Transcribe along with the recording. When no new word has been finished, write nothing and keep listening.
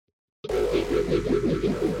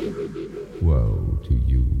Woe to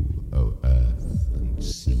you, O earth and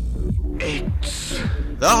sea. It's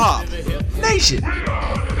the Hop Nation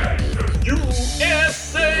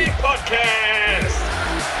USA Podcast.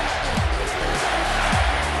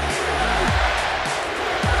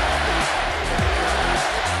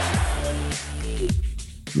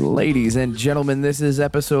 Ladies and gentlemen, this is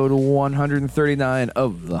episode 139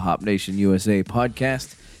 of the Hop Nation USA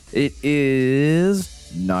podcast. It is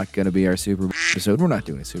not going to be our Super Bowl episode. We're not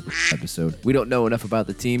doing a Super Bowl episode. We don't know enough about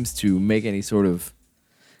the teams to make any sort of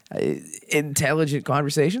intelligent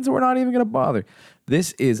conversations, so we're not even going to bother.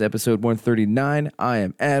 This is episode 139. I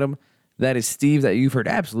am Adam. That is Steve, that you've heard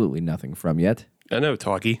absolutely nothing from yet. I know,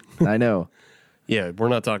 Talkie. I know. Yeah, we're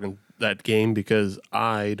not talking that game because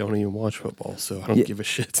I don't even watch football, so I don't give a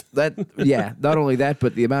shit. Not only that,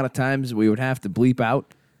 but the amount of times we would have to bleep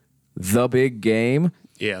out the big game.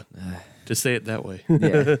 Yeah, just say it that way.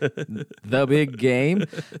 Yeah, the big game.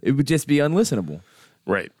 It would just be unlistenable.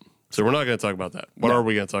 Right. So we're not going to talk about that. What are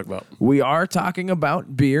we going to talk about? We are talking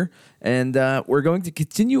about beer, and we're going to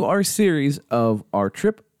continue our series of our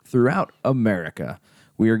trip throughout America.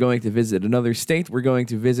 We are going to visit another state. We're going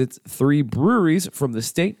to visit 3 breweries from the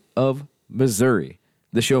state of Missouri,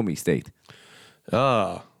 the Show Me State.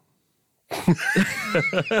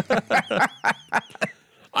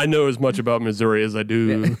 I know as much about Missouri as I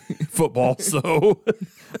do football, so.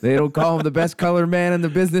 They don't call him the best color man in the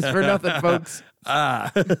business for nothing, folks.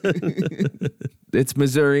 It's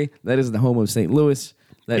Missouri. That is the home of St. Louis.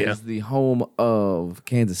 That is the home of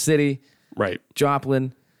Kansas City. Right.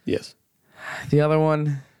 Joplin. Yes. The other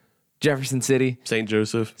one, Jefferson City. St.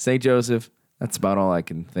 Joseph. St. Joseph. That's about all I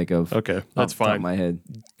can think of. Okay, that's off the top fine. of my head.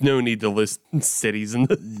 No need to list cities and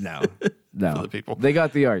No. for the people. They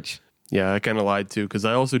got the arch. Yeah, I kind of lied too because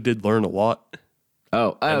I also did learn a lot.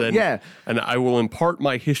 Yeah. And I will impart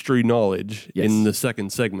my history knowledge in the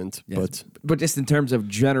second segment. Yes. But just in terms of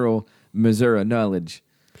general Missouri knowledge.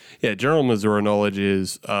 Yeah, general Missouri knowledge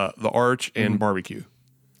is the arch and barbecue.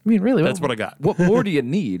 I mean, really, That's what I got. What more do you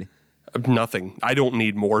need? Nothing. I don't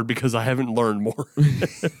need more because I haven't learned more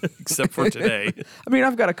except for today. I mean,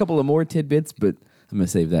 I've got a couple of more tidbits, but I'm going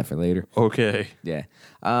to save that for later. Okay. Yeah.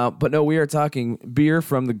 But no, we are talking beer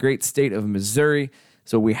from the great state of Missouri.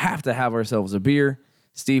 So we have to have ourselves a beer.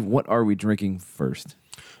 Steve, what are we drinking first?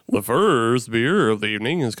 The first beer of the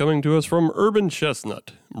evening is coming to us from Urban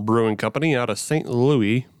Chestnut Brewing Company out of St.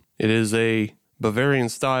 Louis. It is a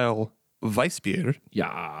Bavarian-style Weissbier.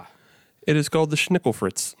 Yeah. It is called the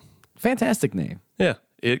Schnickelfritz. Fantastic name. Yeah.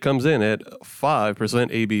 It comes in at 5%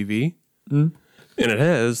 ABV. And it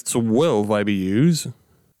has 12 IBUs.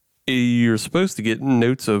 You're supposed to get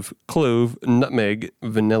notes of clove, nutmeg,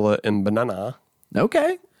 vanilla, and banana.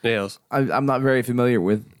 Okay. Yes. I'm not very familiar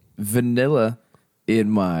with vanilla in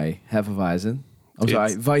my Hefeweizen. I'm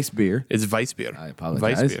sorry, Weissbier. It's Weissbier. I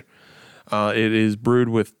apologize. Weissbier. It is brewed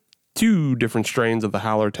with 2 different strains of the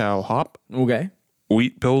Hallertau hop. Okay.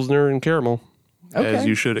 Wheat, Pilsner, and caramel. Okay. As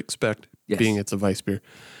you should expect, Yes. being it's a Weissbier.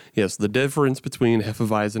 Yes, the difference between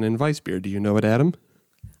Hefeweizen and Weissbier. Do you know it, Adam?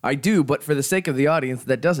 I do, but for the sake of the audience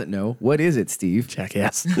that doesn't know, what is it, Steve?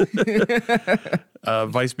 Jackass.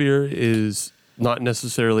 Weissbier is not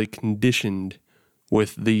necessarily conditioned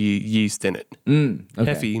with the yeast in it. Okay.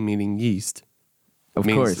 Hefe, meaning yeast. Of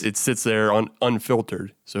means course. it sits there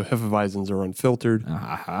unfiltered. So Hefeweizens are unfiltered.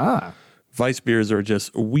 Aha. Weissbiers are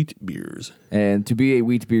just wheat beers. And to be a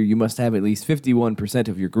wheat beer, you must have at least 51%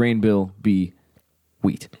 of your grain bill be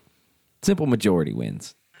wheat. Simple majority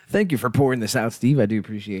wins. Thank you for pouring this out, Steve. I do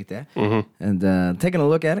appreciate that. And taking a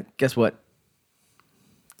look at it, guess what?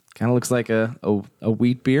 Kind of looks like a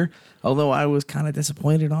wheat beer. Although I was kind of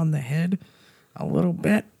disappointed on the head a little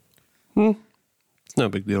bit. It's no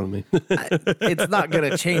big deal to me. It's not going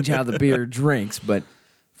to change how the beer drinks, but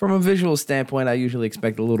from a visual standpoint, I usually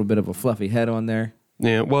expect a little bit of a fluffy head on there.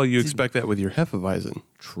 Yeah, well, you expect that with your Hefeweizen.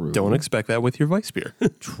 True. Don't expect that with your Weissbier.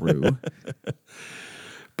 True.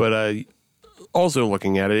 But also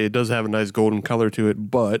looking at it, it does have a nice golden color to it.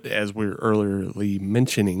 But as we were earlier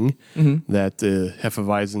mentioning, that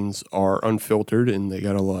Hefeweizens are unfiltered and they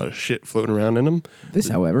got a lot of shit floating around in them. This,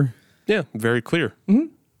 however, Yeah, very clear.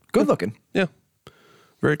 good looking. Yeah,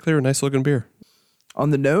 very clear, nice looking beer. On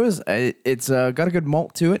the nose, it's got a good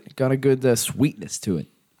malt to it, got a good sweetness to it.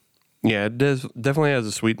 Yeah, it does definitely has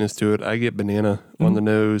a sweetness to it. I get banana on the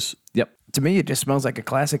nose. Yep. To me, it just smells like a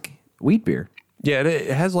classic wheat beer. Yeah, it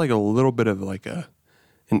has like a little bit of like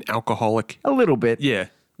an alcoholic. A little bit. Yeah,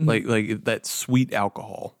 like that sweet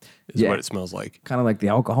alcohol is what it smells like. Kind of like the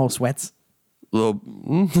alcohol sweats. Little.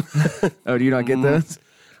 Oh, do you not get those?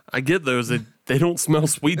 I get those. They don't smell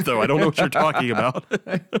sweet though. I don't know what you're talking about.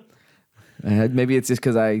 Maybe it's just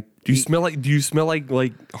because I. Do you smell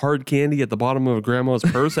like hard candy at the bottom of a grandma's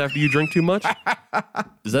purse after you drink too much?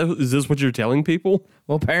 Is this what you're telling people?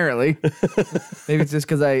 Well, apparently. Maybe it's just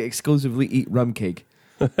because I exclusively eat rum cake.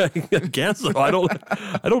 I guess so. I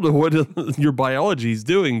don't know what your biology is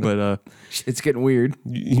doing, but It's getting weird.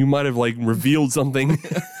 you might have like revealed something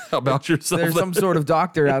about yourself. There's some sort of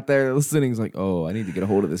doctor out there listening. Is like, oh, I need to get a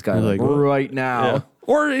hold of this guy Like, what? right now. Yeah.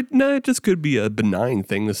 Or it just could be a benign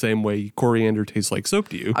thing, the same way coriander tastes like soap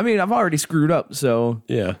to you. I mean, I've already screwed up, so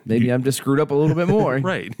Yeah. maybe I'm just screwed up a little bit more.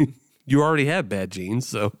 Right. You already have bad genes,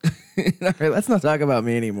 so. All right, let's not talk about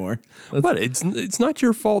me anymore. But it's not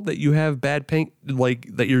your fault that you have bad paint, like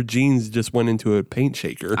that your genes just went into a paint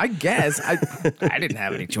shaker. I guess I didn't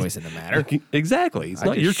have any choice in the matter. Exactly. It's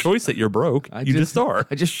not your choice that you're broke. You just are.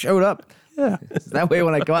 I just showed up. Yeah. That way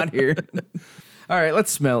when I got here. All right,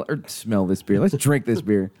 let's smell this beer. Let's drink this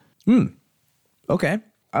beer. Okay.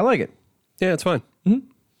 I like it. Yeah, it's fine.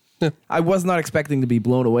 I was not expecting to be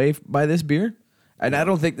blown away by this beer. And I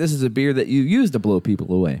don't think this is a beer that you use to blow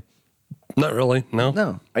people away. Not really. No.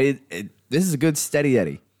 No. This is a good steady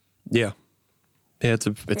Eddie. Yeah. Yeah,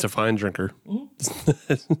 it's a fine drinker.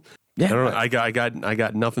 Yeah. I don't know. I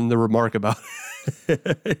got nothing to remark about.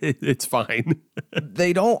 It's fine.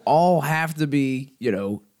 They don't all have to be,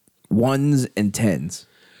 1s and 10s.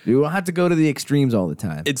 You don't have to go to the extremes all the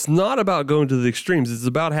time. It's not about going to the extremes. It's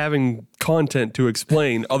about having content to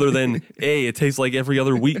explain other than, A, it tastes like every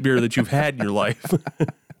other wheat beer that you've had in your life.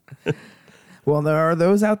 Well, there are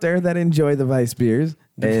those out there that enjoy the Weiss beers.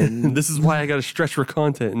 And This is why I got to stretch for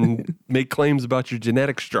content and make claims about your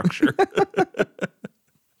genetic structure.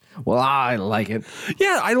 well, I like it.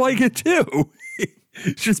 Yeah, I like it too.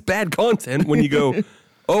 It's just bad content when you go,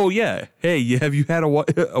 oh, yeah, hey, have you had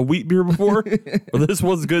a wheat beer before? Well, this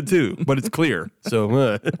one's good too, but it's clear.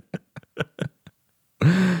 So,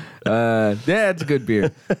 That's good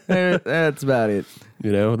beer. That's about it.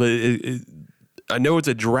 I know it's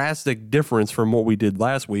a drastic difference from what we did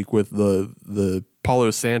last week with the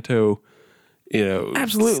Palo Santo,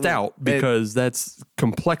 Absolutely. stout, because that's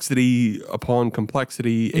complexity upon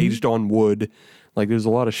complexity, aged on wood. Like there's a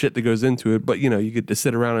lot of shit that goes into it, but you get to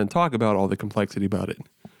sit around and talk about all the complexity about it.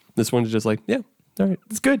 This one's just like, yeah, all right,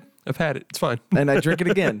 It's good. I've had it, it's fine. And I drink it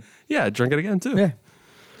again. Yeah, drink it again too. Yeah.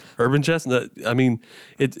 Urban Chestnut, I mean,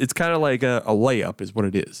 it's kind of like a layup is what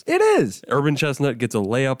it is. It is. Urban Chestnut gets a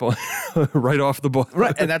layup right off the ball.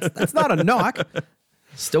 Right. And that's not a knock.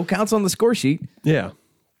 Still counts on the score sheet. Yeah.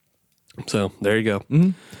 So there you go.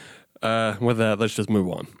 With that, let's just move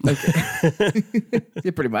on.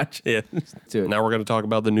 Yeah, pretty much. Yeah. Do it. Now we're going to talk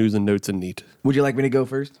about the news and notes and neat. Would you like me to go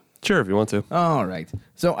first? Sure, if you want to. All right.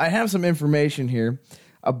 So I have some information here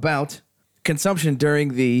about consumption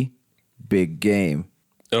during the big game.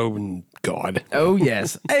 Oh, God. Oh,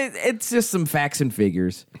 yes. It's just some facts and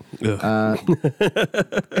figures. Ugh.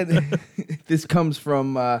 This comes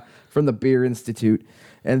from the Beer Institute,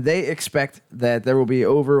 and they expect that there will be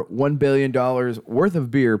over $1 billion worth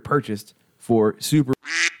of beer purchased for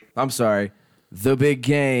the big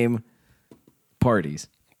game parties.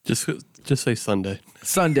 Just say Sunday.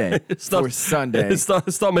 Sunday. For Sunday.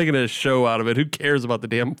 Stop making a show out of it. Who cares about the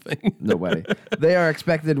damn thing? Nobody. They are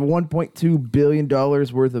expected $1.2 billion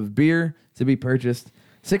worth of beer to be purchased,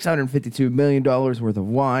 $652 million worth of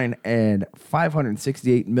wine, and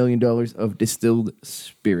 $568 million of distilled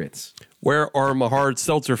spirits. Where are my hard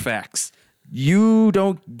seltzer facts? You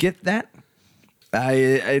don't get that?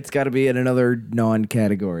 It's got to be in another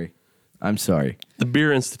non-category. I'm sorry. The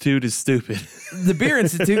Beer Institute is stupid. The Beer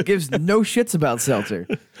Institute gives no shits about seltzer.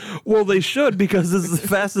 Well, they should, because this is the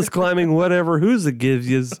fastest climbing whatever who's it gives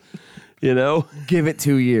you, Give it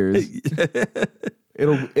 2 years.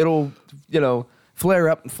 It'll flare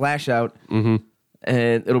up and flash out, and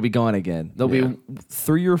it'll be gone again. There'll be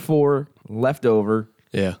 3 or 4 left over.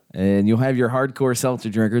 Yeah. And you'll have your hardcore seltzer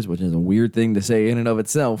drinkers, which is a weird thing to say in and of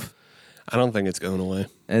itself. I don't think it's going away.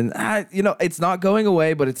 And, it's not going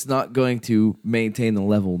away, but it's not going to maintain the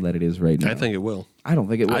level that it is right now. I think it will. I don't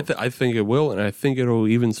think it will. I think it will, and I think it'll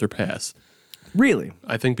even surpass. Really?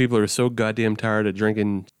 I think people are so goddamn tired of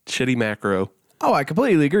drinking shitty macro. Oh, I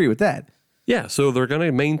completely agree with that. Yeah, so they're going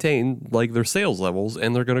to maintain their sales levels,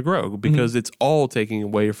 and they're going to grow because it's all taking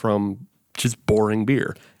away from just boring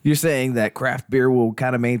beer. You're saying that craft beer will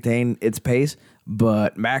kind of maintain its pace,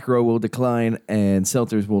 but macro will decline and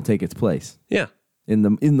seltzers will take its place. Yeah. In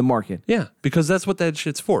the market. Yeah, because that's what that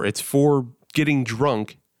shit's for. It's for getting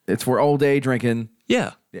drunk. It's for all day drinking.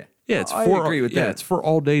 Yeah. Yeah. Yeah, it's I for agree with that. It's for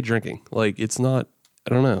all day drinking. Like it's not I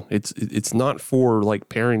don't know. It's not for like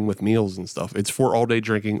pairing with meals and stuff. It's for all day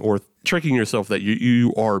drinking or tricking yourself that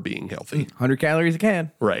you are being healthy. 100 calories a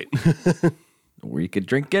can. Right. Or you could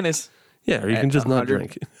drink Guinness. Yeah, or you can just not 100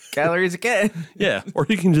 drink. calories a can. Yeah, or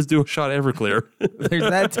you can just do a shot of Everclear. There's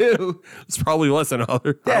that too. It's probably less than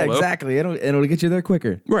other. Yeah, exactly. It'll get you there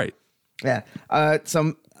quicker. Right. Yeah.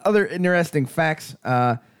 Some other interesting facts.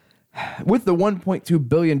 With the $1.2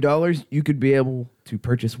 billion, you could be able to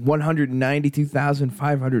purchase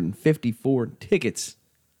 192,554 tickets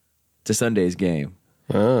to Sunday's game.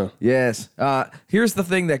 Oh. Yes. Here's the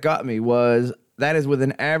thing that got me was that is with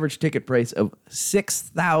an average ticket price of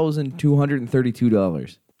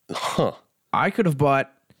 $6,232. Huh. I could have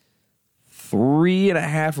bought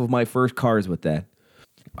 3.5 of my first cars with that.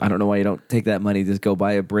 I don't know why you don't take that money. Just go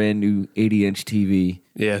buy a brand new 80-inch TV.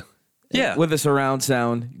 Yeah. Yeah. With a surround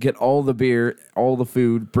sound, get all the beer, all the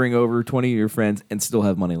food, bring over 20 of your friends, and still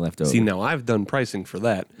have money left over. See, now I've done pricing for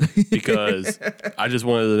that because I just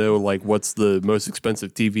wanted to know, like, what's the most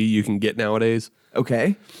expensive TV you can get nowadays.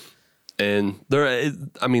 Okay. And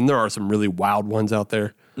there are some really wild ones out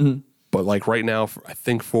there. Mm-hmm. But like right now, I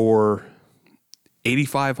think for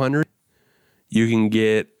 $8,500, you can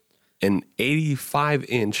get an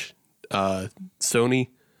 85-inch Sony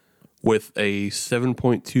with a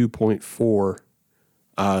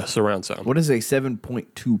 7.2.4 surround sound. What is a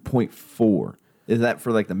 7.2.4? Is that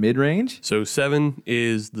for like the mid-range? So 7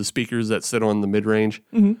 is the speakers that sit on the mid-range.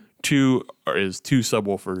 Mm-hmm. 2 is 2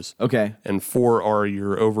 subwoofers. Okay. And 4 are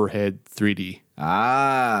your overhead 3D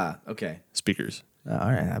okay. speakers. All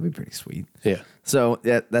right, that'd be pretty sweet. Yeah. So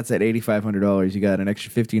that's at $8,500. You got an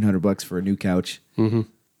extra $1,500 for a new couch. Mm-hmm.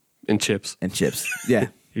 And chips. And chips. Yeah.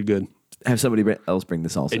 You're good. Have somebody else bring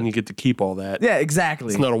this also. And you get to keep all that. Yeah,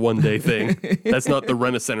 exactly. It's not a one-day thing. That's not the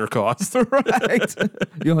Rent-A-Center cost. Right.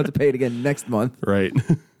 You don't have to pay it again next month. Right.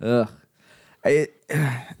 Ugh.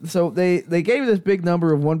 So they gave this big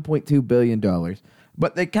number of $1.2 billion,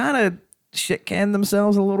 but they kind of shit-canned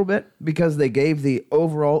themselves a little bit because they gave the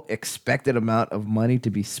overall expected amount of money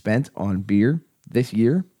to be spent on beer this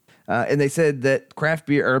year. And they said that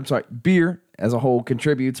beer as a whole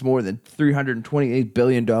contributes more than $328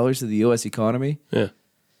 billion to the U.S. economy. Yeah.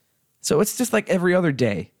 So it's just like every other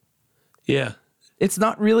day. Yeah. It's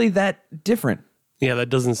not really that different. Yeah, that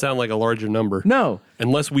doesn't sound like a larger number. No.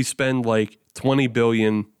 Unless we spend like $20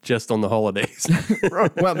 billion just on the holidays.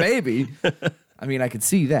 Well, maybe. I mean, I could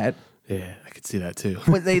see that. Yeah, I could see that too.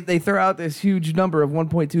 But they throw out this huge number of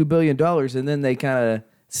 $1.2 billion, and then they kind of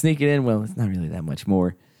sneak it in. Well, it's not really that much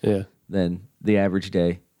more than the average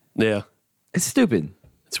day. Yeah. It's stupid.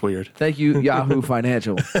 It's weird. Thank you, Yahoo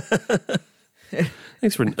Financial.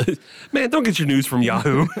 Thanks for... Man, don't get your news from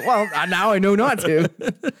Yahoo. Well, now I know not to.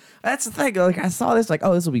 That's the thing. Like, I saw this, like,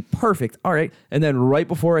 oh, this will be perfect. All right. And then right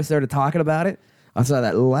before I started talking about it, I saw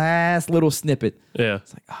that last little snippet. Yeah.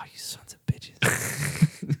 It's like, oh, you sons of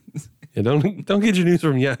bitches. Yeah, don't get your news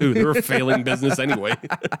from Yahoo. They're a failing business anyway.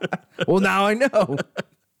 Well, now I know.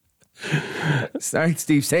 Sorry,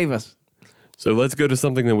 Steve, save us. So let's go to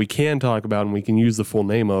something that we can talk about and we can use the full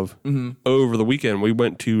name of. Mm-hmm. Over the weekend, we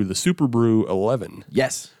went to the Super Brew 11.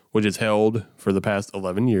 Yes. Which is held for the past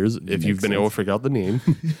 11 years, if you've been able to figure out the name.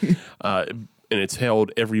 And it's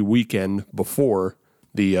held every weekend before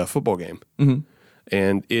the football game. Mm-hmm.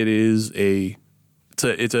 And it is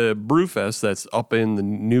it's a brew fest that's up in the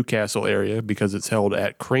Newcastle area because it's held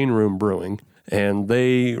at Crane Room Brewing. And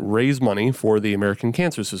they raise money for the American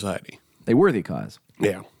Cancer Society. A worthy cause.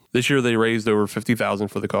 Yeah. This year they raised over $50,000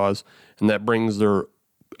 for the cause, and that brings their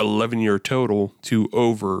 11-year total to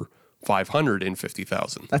over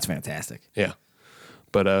 $550,000. That's fantastic. Yeah.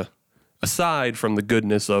 But aside from the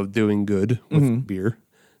goodness of doing good with beer,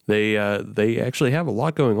 they actually have a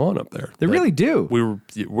lot going on up there. They really do.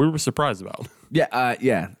 We were surprised about.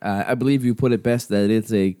 Yeah, I believe you put it best that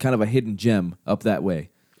it's a kind of a hidden gem up that way.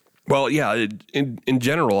 Well, yeah. In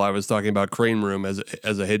general, I was talking about Crane Room as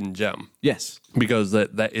a hidden gem. Yes, because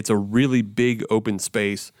that it's a really big open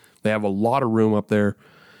space. They have a lot of room up there,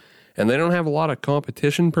 and they don't have a lot of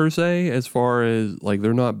competition per se. As far as like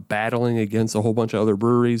they're not battling against a whole bunch of other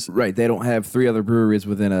breweries. Right. They don't have 3 other breweries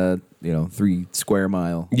within a 3 square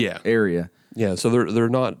mile area. Yeah, so they're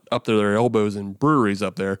not up to their elbows in breweries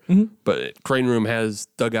up there, but Crane Room has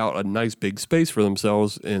dug out a nice big space for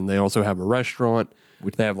themselves, and they also have a restaurant.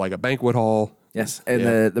 They have like a banquet hall. Yes,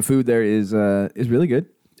 and the food there is really good.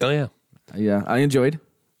 Oh yeah, yeah, I enjoyed.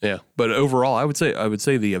 Yeah, but overall, I would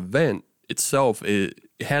say the event itself it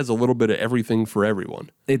has a little bit of everything for everyone.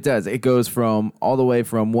 It does. It goes from all the way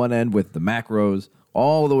from one end with the macros,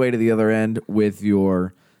 all the way to the other end with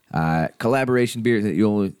your collaboration beers that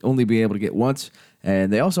you'll only be able to get once,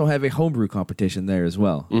 And they also have a homebrew competition there as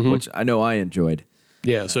well, which I know I enjoyed.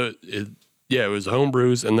 Yeah, so it was home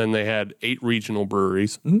brews, and then they had 8 regional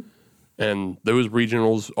breweries. And those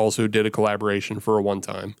regionals also did a collaboration for a one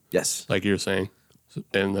time, Yes. like you're saying.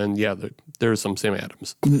 And then, there's some Sam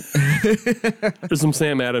Adams. There's some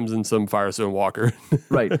Sam Adams and some Firestone Walker.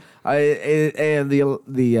 Right. And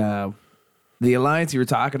the alliance you were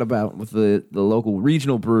talking about with the local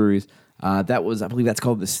regional breweries, that was, I believe that's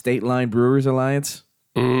called the State Line Brewers Alliance.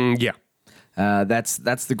 Yeah. That's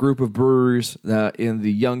the group of brewers in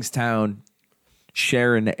the Youngstown,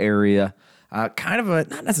 Sharon area. Kind of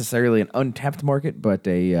not necessarily an untapped market, but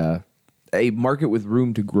a market with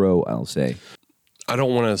room to grow, I'll say. I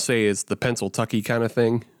don't want to say it's the Pennsyltucky kind of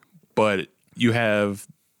thing, but you have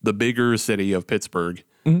the bigger city of Pittsburgh,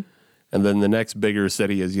 and then the next bigger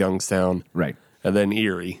city is Youngstown, Right. and then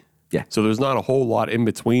Erie. Yeah. So there's not a whole lot in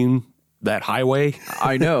between that highway.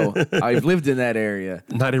 I know. I've lived in that area.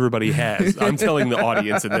 Not everybody has. I'm telling the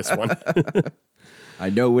audience in this one. I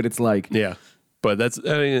know what it's like. Yeah. But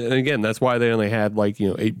and again, that's why they only had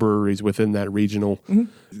 8 breweries within that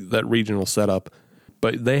regional setup.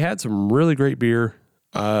 But they had some really great beer,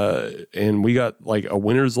 and we got a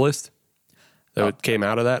winners list that came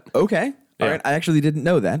out of that. Okay. Yeah. All right. I actually didn't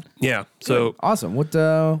know that. Yeah. So Awesome. What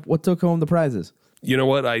took home the prizes? you know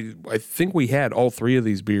what? I think we had all 3 of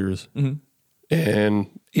these beers, and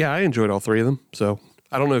I enjoyed all 3 of them. So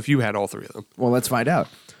I don't know if you had all 3 of them, Well, let's find out.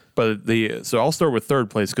 but so I'll start with third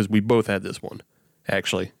place because we both had this one.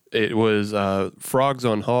 Actually, it was Frogs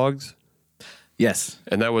on Hogs. Yes.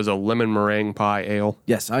 And that was a lemon meringue pie ale.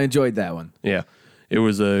 Yes, I enjoyed that one. Yeah. It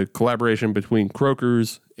was a collaboration between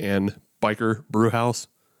Croakers and Biker Brewhouse.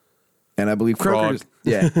 And I believe Frog. Croakers.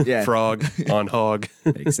 Yeah. Frog on Hog.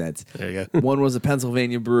 Makes sense. There you go. One was a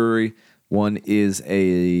Pennsylvania brewery. One is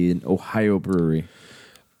an Ohio brewery.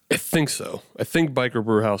 I think so. I think Biker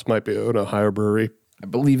Brewhouse might be an Ohio brewery. I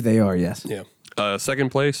believe they are, yes. Yeah. Second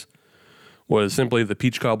place was simply the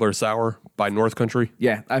Peach Cobbler Sour by North Country.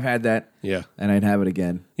 Yeah, I've had that. Yeah. And I'd have it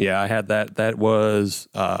again. Yeah, I had that. That was,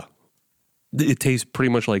 it tastes pretty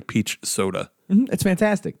much like peach soda. It's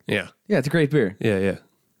fantastic. Yeah. Yeah, it's a great beer. Yeah.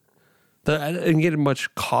 I didn't get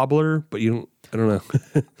much cobbler, but I don't know.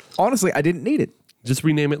 Honestly, I didn't need it. Just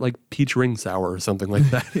rename it like Peach Ring Sour or something like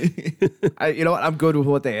that. You know what? I'm good with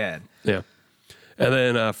what they had. Yeah. And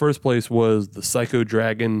then first place was the Psycho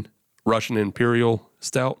Dragon Russian Imperial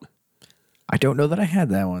Stout. I don't know that I had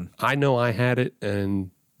that one. I know I had it,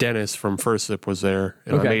 and Dennis from First Sip was there,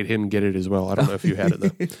 and Okay. I made him get it as well. I don't know if you had it,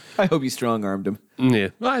 though. I hope you strong-armed him. Yeah.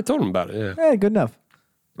 Well, I told him about it, yeah. Hey, good enough.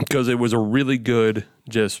 Because it was a really good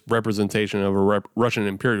just representation of a Russian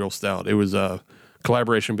Imperial Stout. It was a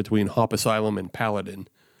collaboration between Hop Asylum and Paladin.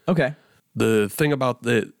 Okay. The thing about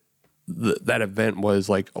that event was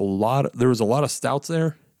there was a lot of stouts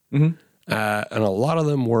there, and a lot of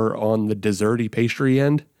them were on the desserty pastry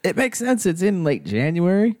end. It makes sense. It's in late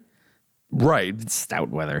January. Right. It's stout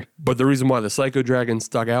weather. But the reason why the Psycho Dragon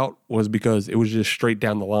stuck out was because it was just straight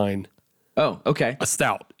down the line Oh, okay. a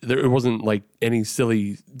stout. It wasn't any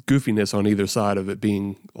silly goofiness on either side of it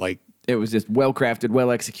being It was just well-crafted,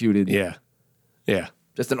 well-executed. yeah.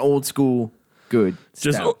 Just an old school, good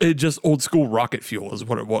stout. Just old school rocket fuel is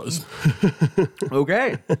what it was.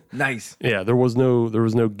 Okay. Nice. Yeah, there was no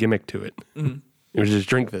gimmick to it. It was just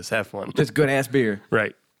drink this, have fun. Just good-ass beer.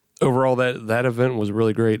 Right. Overall, that event was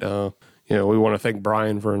really great. We want to thank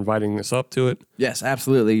Brian for inviting us up to it. Yes,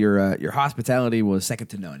 absolutely. Your hospitality was second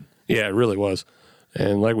to none. Yeah, it really was.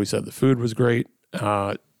 And like we said, the food was great.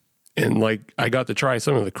 And I got to try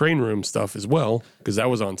some of the Crane Room stuff as well because that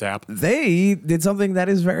was on tap. They did something that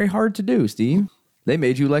is very hard to do, Steve. They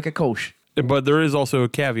made you like a Kolsch. But there is also a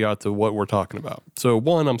caveat to what we're talking about. So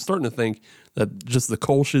one, I'm starting to think that just the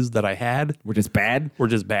Kolsches that I had Which is bad. were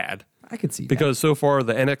just bad. I could see Because so far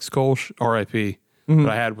the NX Kolsch, RIP, that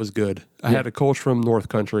I had was good. I had a Kolsch from North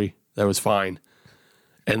Country that was fine.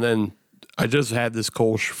 And then I just had this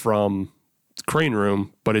Kolsch from Crane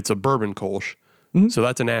Room, but it's a bourbon Kolsch. So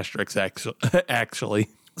that's an asterisk, actually. that.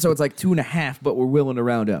 So it's like 2.5, but we're willing to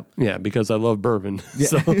round up. Yeah, because I love bourbon.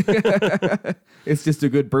 So It's just a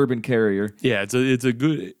good bourbon carrier. yeah,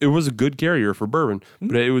 it was a good carrier for bourbon,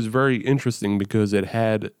 but it was very interesting because it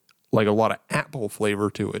had a lot of apple flavor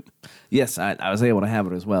to it. Yes, I was able to have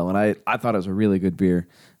it as well, and I thought it was a really good beer.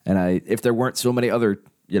 And if there weren't so many other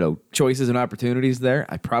choices and opportunities there,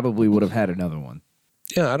 I probably would have had another one.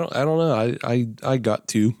 Yeah, I don't know. I got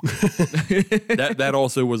 2. that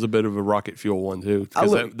also was a bit of a rocket fuel one too,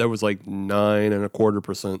 because that was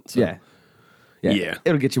 9.25%. So. Yeah,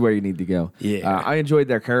 it'll get you where you need to go. Yeah. I enjoyed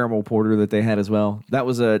their caramel porter that they had as well. That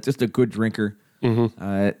was just a good drinker.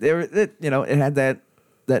 It had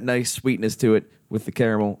that nice sweetness to it with the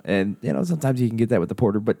caramel, and sometimes you can get that with the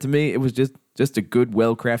porter. But to me, it was just a good,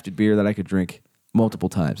 well-crafted beer that I could drink multiple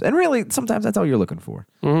times. And really, sometimes that's all you're looking for.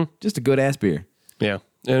 Just a good-ass beer. Yeah.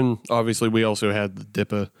 And obviously, we also had the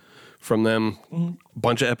Dippa from them a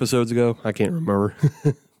bunch of episodes ago. I can't remember.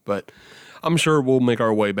 But I'm sure we'll make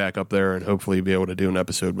our way back up there and hopefully be able to do an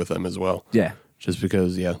episode with them as well. Yeah. Just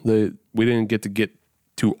because, we didn't get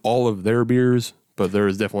to all of their beers, but there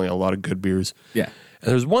is definitely a lot of good beers. Yeah.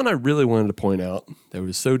 And there's one I really wanted to point out that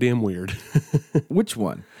was so damn weird. Which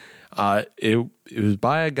one? It was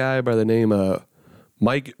by a guy by the name of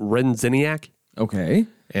Mike Renziniak. Okay.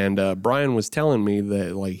 And Brian was telling me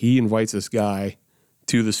that he invites this guy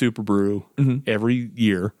to the Super Brew every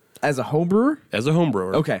year. As a home brewer? As a home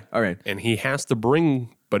brewer. Okay, all right. And he has to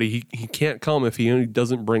bring, but he can't come if he only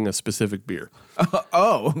doesn't bring a specific beer.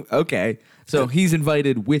 Oh, okay. So he's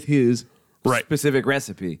invited with his specific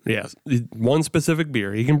recipe. Yes, one specific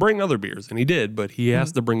beer. He can bring other beers, and he did, but he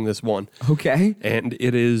has to bring this one. Okay. And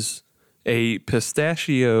it is a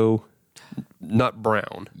pistachio nut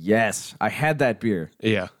brown. Yes, I had that beer.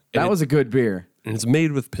 Yeah. That was a good beer. And it's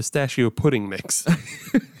made with pistachio pudding mix.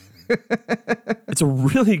 It's a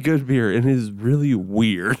really good beer, and it is really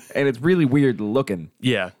weird. And it's really weird looking.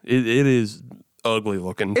 Yeah, it is ugly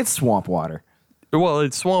looking. It's swamp water. Well,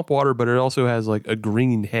 it's swamp water, but it also has a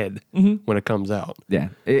green head when it comes out. Yeah.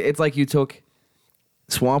 It's like you took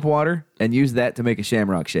swamp water and used that to make a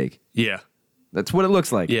shamrock shake. Yeah. That's what it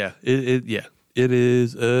looks like. Yeah. It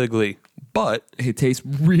is ugly. But it tastes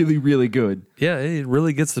really, really good. Yeah, it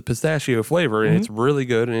really gets the pistachio flavor, and it's really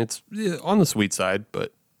good, and it's on the sweet side,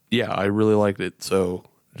 but yeah, I really liked it, so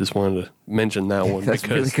I just wanted to mention that one. That's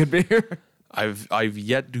because really good beer. I've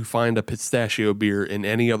yet to find a pistachio beer in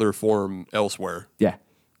any other form elsewhere. Yeah.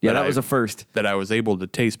 Yeah, that was a first. That I was able to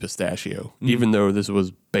taste pistachio. Even though this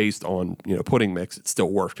was based on, pudding mix, it still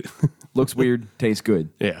worked. Looks weird, tastes good.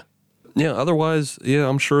 Yeah. Yeah, otherwise,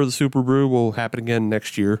 I'm sure the Super Brew will happen again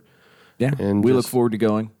next year. Yeah, and we look forward to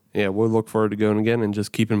going. Yeah, we'll look forward to going again, and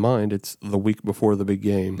just keep in mind, it's the week before the big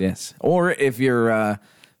game. Yes. Or if you're, a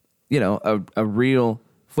real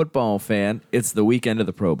football fan, it's the weekend of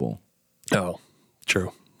the Pro Bowl. Oh,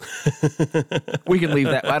 true. We can leave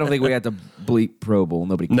that. I don't think we have to bleep Pro Bowl.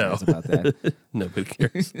 Nobody cares about that. Nobody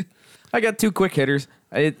cares. I got two quick hitters.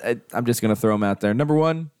 I'm just going to throw them out there. Number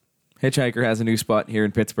one, Hitchhiker has a new spot here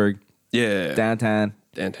in Pittsburgh. Yeah. Downtown.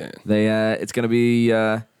 Downtown. It's going to be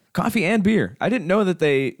coffee and beer. I didn't know that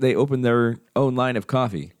they opened their own line of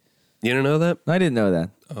coffee. You didn't know that? I didn't know that.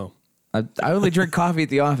 Oh. I only drink coffee at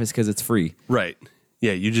the office because it's free. Right.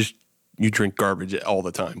 Yeah, you drink garbage all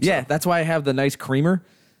the time. So. Yeah, that's why I have the nice creamer,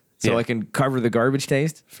 so I can cover the garbage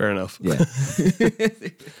taste. Fair enough. Yeah.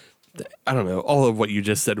 I don't know. All of what you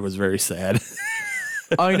just said was very sad.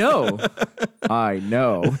 I know.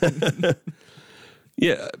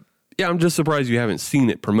 Yeah. Yeah, I'm just surprised you haven't seen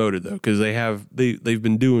it promoted though, because they've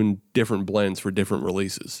been doing different blends for different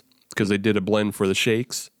releases. Because they did a blend for the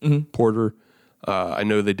shakes porter. I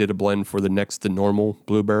know they did a blend for the next to normal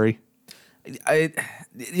blueberry. And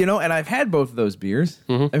I've had both of those beers.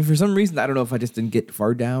 And for some reason, I don't know if I just didn't get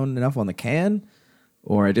far down enough on the can,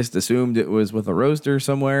 or I just assumed it was with a roaster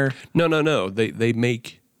somewhere. No. They've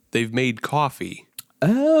made coffee.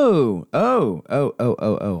 Oh.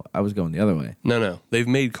 I was going the other way. No. They've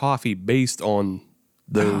made coffee based on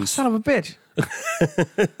those. Oh, son of a bitch.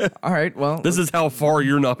 All right, well. This is how far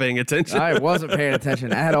you're not paying attention. I wasn't paying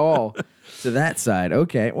attention at all to that side.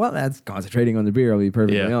 Okay, well, that's concentrating on the beer, I'll be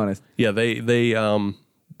perfectly honest. Yeah,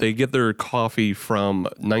 they get their coffee from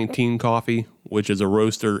 19 Coffee, which is a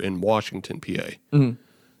roaster in Washington, PA.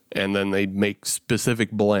 And then they make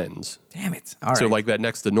specific blends. Damn it. All right. So like that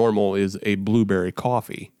next to normal is a blueberry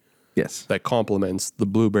coffee. Yes. That complements the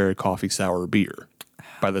blueberry coffee sour beer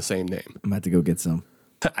by the same name. I'm about to go get some.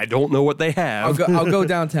 I don't know what they have. I'll go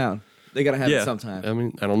downtown. They got to have it sometime. I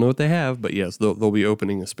mean, I don't know what they have, but yes, they'll be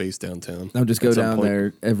opening a space downtown. I'll just go down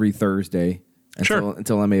there every Thursday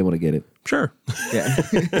until I'm able to get it. Sure. Yeah.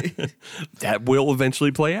 That will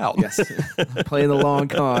eventually play out. Yes. Play the long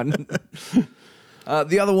con.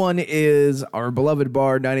 The other one is our beloved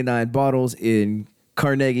bar, 99 Bottles in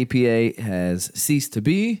Carnegie, PA, has ceased to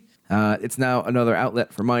be. It's now another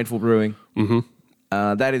outlet for Mindful Brewing.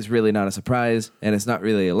 That is really not a surprise, and it's not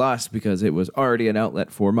really a loss because it was already an outlet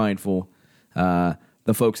for Mindful. The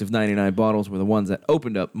folks of 99 Bottles were the ones that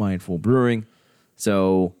opened up Mindful Brewing,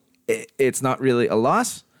 so it's not really a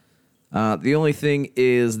loss. The only thing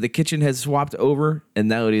is the kitchen has swapped over, and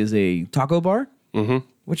now it is a taco bar,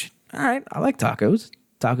 which, all right, I like tacos.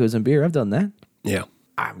 Tacos and beer, I've done that. Yeah.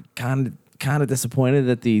 I'm kind kind of disappointed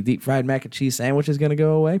that the deep fried mac and cheese sandwich is going to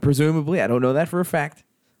go away. Presumably, I don't know that for a fact,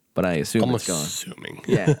 but I assume I'm it's gone. assuming.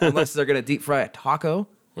 Yeah, unless they're going to deep fry a taco,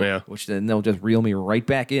 Yeah. which then they'll just reel me right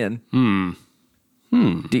back in.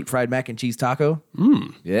 Deep fried mac and cheese taco.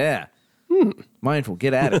 Yeah. Mindful,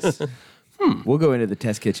 get at us. We'll go into the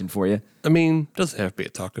test kitchen for you. I mean, doesn't have to be a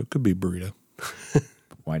taco. Could be a burrito.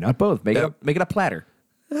 Why not both? Make it a platter.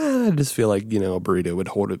 I just feel like, a burrito would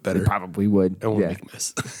hold it better. Probably would. I won't Yeah. make a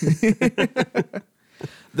mess.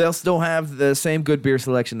 They'll still have the same good beer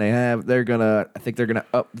selection they have. I think they're gonna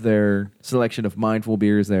up their selection of Mindful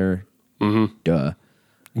beers there. Duh.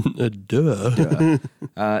 Duh.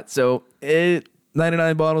 So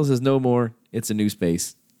 99 bottles is no more. It's a new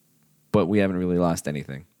space, but we haven't really lost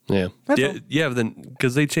anything. Yeah. That's all. Yeah,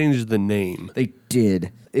 because they changed the name. They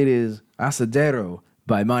did. It is Asadero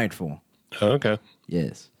by Mindful. Oh, okay.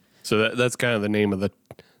 Yes. So that's kind of the name of the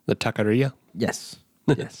taqueria. Yes.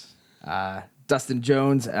 Yes. Dustin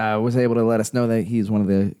Jones was able to let us know that he's one of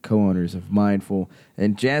the co-owners of Mindful,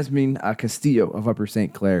 and Jasmine Castillo of Upper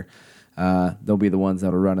St. Clair. They'll be the ones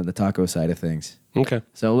that'll run on the taco side of things. Okay.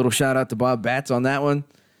 So a little shout out to Bob Batts on that one.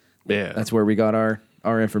 Yeah. That's where we got our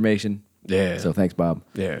information. Yeah. So thanks, Bob.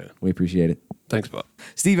 Yeah. We appreciate it. Thanks, Bob.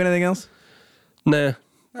 Steve, anything else? Nah.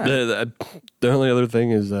 The only other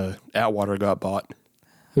thing is Atwater got bought.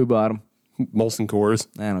 Who bought him? Molson Coors.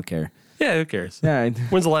 I don't care. Yeah, who cares? Yeah.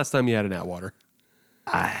 When's the last time you had an Atwater?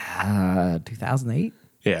 2008?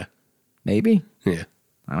 Yeah. Maybe? Yeah.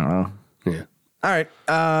 I don't know. Yeah. All right.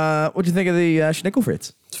 What'd you think of the Schnickel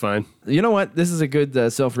Fritz? It's fine. You know what? This is a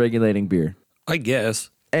good self-regulating beer. I guess.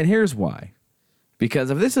 And here's why. Because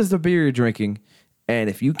if this is the beer you're drinking, and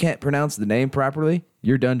if you can't pronounce the name properly,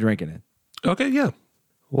 you're done drinking it. Okay, yeah.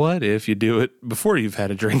 What if you do it before you've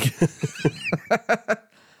had a drink?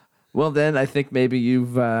 Well, then I think maybe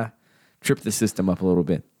you've tripped the system up a little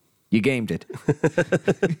bit. You gamed it.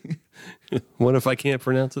 What if I can't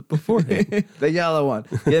pronounce it beforehand? The yellow one.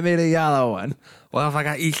 Give me the yellow one. What if I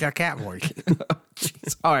got Easter cat voice?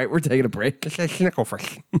 Jeez. All right, we're taking a break. It's a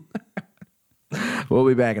Schnickelfrisch. We'll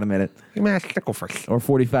be back in a minute. Give me a Schnickelfrisch. Or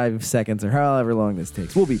 45 seconds, or however long this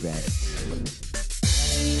takes. We'll be back.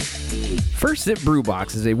 First Sip Brew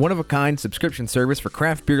Box is a one-of-a-kind subscription service for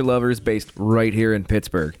craft beer lovers based right here in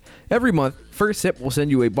Pittsburgh. Every month, First Sip will send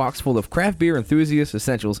you a box full of craft beer enthusiast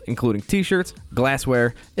essentials, including t-shirts,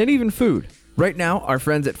 glassware, and even food. Right now, our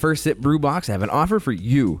friends at First Sip Brew Box have an offer for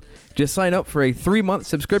you. Just sign up for a 3-month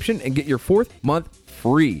subscription and get your 4th month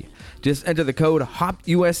free. Just enter the code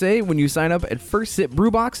HOPUSA when you sign up at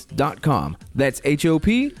firstsipbrewbox.com. That's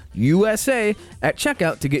HOPUSA at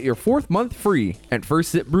checkout to get your 4th month free at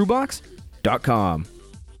firstsipbrewbox.com.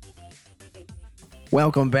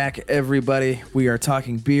 Welcome back, everybody. We are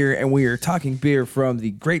talking beer, and we are talking beer from the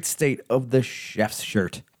great state of the chef's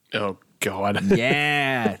shirt. Oh, God.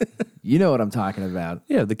 Yeah. You know what I'm talking about.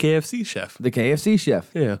 Yeah, the KFC chef. The KFC chef.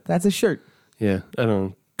 Yeah. That's a shirt. Yeah, I don't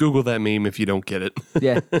know. Google that meme if you don't get it.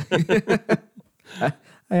 Yeah. I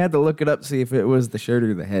had to look it up, see if it was the shirt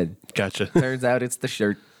or the head. Gotcha. Turns out it's the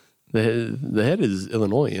shirt. The head is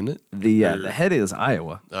Illinois, isn't it? The head is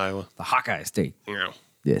Iowa, Iowa. the Hawkeye State. Yeah.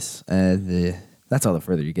 Yes. That's all the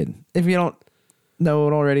further you're getting. If you don't know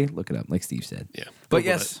it already, look it up, like Steve said. Yeah. But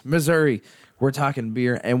Google yes, Missouri, we're talking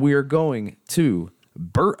beer, and we are going to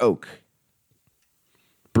Burr Oak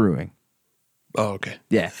Brewing. Oh, okay.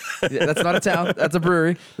 Yeah. Yeah, that's not a town. That's a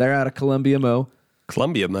brewery. They're out of Columbia,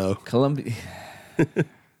 Columbia,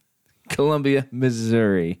 Columbia,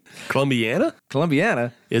 Missouri. Columbiana?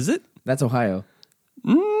 Columbiana? Is it? That's Ohio.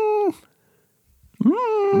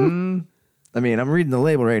 I mean, I'm reading the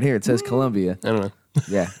label right here. It says Columbia. I don't know.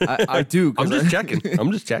 Yeah, I do. I'm just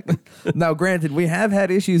checking. Now, granted, we have had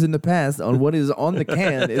issues in the past on what is on the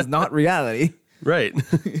can is not reality. Right.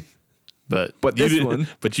 But this you one-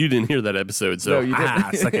 But you didn't hear that episode, so No, you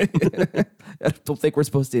didn't. suck it. I don't think we're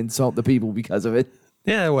supposed to insult the people because of it.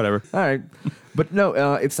 Yeah, whatever. All right. But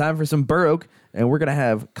no, it's time for some Burr Oak, and we're going to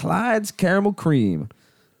have Clyde's Caramel Cream.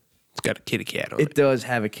 It's got a kitty cat on It does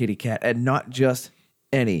have a kitty cat, and not just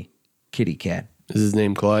any kitty cat. Is his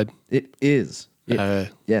name Clyde? It is.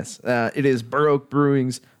 Yes. It is Burr Oak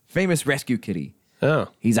Brewing's famous rescue kitty. Oh.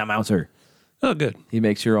 He's a mouser. Oh, good. He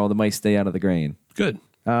makes sure all the mice stay out of the grain. Good.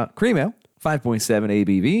 Cream ale, 5.7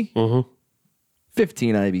 ABV,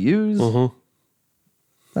 15 IBUs.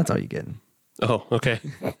 That's all you're getting. Oh, okay.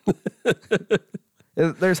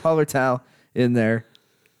 There's Hallertau in there.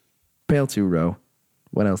 Pale 2 row.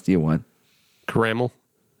 What else do you want? Caramel.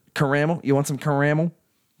 Caramel? You want some caramel?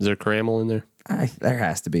 Is there caramel in there? There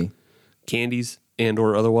has to be. Candies and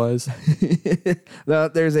or otherwise?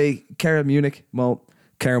 There's a Cara Munich malt,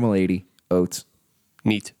 caramel 80 oats.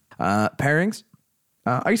 Neat. Pairings,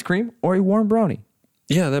 ice cream, or a warm brownie.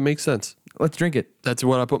 Yeah, that makes sense. Let's drink it. That's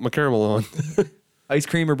what I put my caramel on. Ice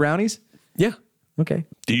cream or brownies? Yeah. Okay.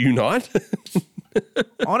 Do you not?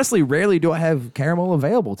 Honestly, rarely do I have caramel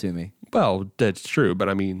available to me. Well, that's true. But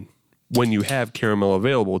I mean, when you have caramel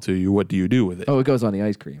available to you, what do you do with it? Oh, it goes on the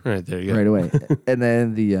ice cream. Right, there you go. Right away. And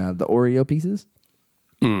then the Oreo pieces?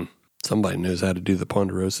 Somebody knows how to do the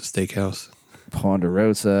Ponderosa Steakhouse.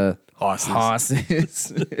 Ponderosa. Hosses.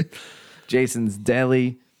 Hosses. Jason's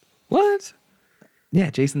Deli. What? Yeah,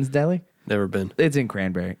 Jason's Deli. Never been. It's in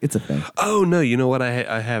Cranberry. It's a thing. Oh, no. You know what?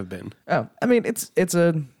 I have been. Oh, I mean, it's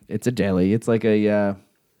a deli. It's like a,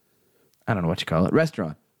 I don't know what you call it,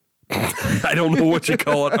 restaurant. I don't know what you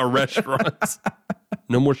call it, a restaurant.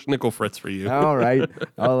 No more schnickel frits for you. All right.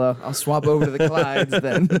 I'll swap over to the Clydes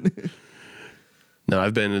then. No,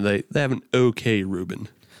 I've been, and they have an okay Reuben.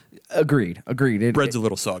 Agreed. Bread's a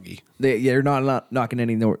little soggy. You're not knocking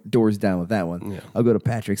any doors down with that one. Yeah. I'll go to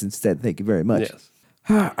Patrick's instead. Thank you very much. Yes.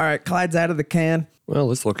 All right, Clyde's out of the can. Well,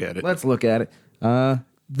 let's look at it. Let's look at it.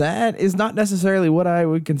 That is not necessarily what I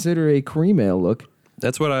would consider a cream ale look.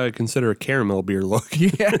 That's what I consider a caramel beer look.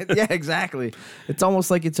 Yeah, exactly. It's almost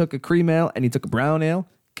like you took a cream ale and you took a brown ale,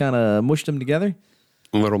 kind of mushed them together.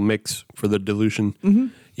 A little mix for the dilution. Mm-hmm.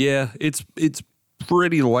 Yeah, it's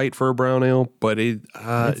pretty light for a brown ale, but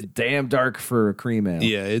It's damn dark for a cream ale.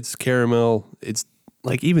 yeah, it's caramel. It's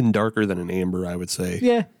like even darker than an amber, I would say.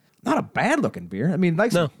 Yeah, not a bad looking beer. I mean,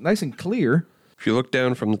 nice and clear. If you look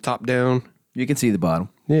down from the top down, You can see the bottom.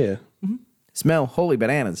 yeah. Smell holy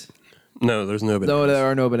bananas. No, there's no bananas. No, there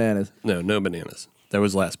are no bananas. No bananas. That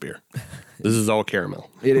was last beer. This is all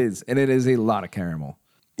caramel. It is, and it is a lot of caramel.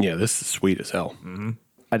 Yeah, this is sweet as hell.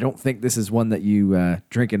 I don't think this is one that you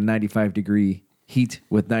drink in 95-degree heat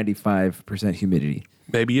with 95% humidity.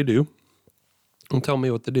 Maybe you do. Don't tell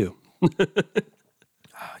me what to do.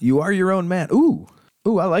 You are your own man. Ooh,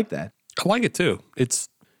 I like that. I like it too. It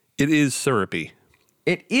is syrupy.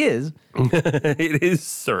 It is. It is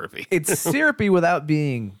syrupy. It's syrupy without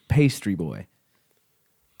being pastry boy.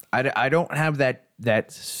 I don't have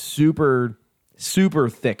that super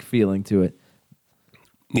thick feeling to it.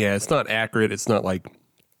 Yeah, it's not acrid. It's not like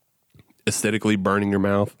aesthetically burning your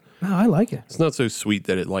mouth. No, I like it. It's not so sweet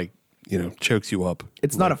that it chokes you up.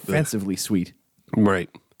 It's not Like offensively sweet. Right.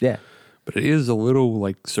 Yeah, But it is a little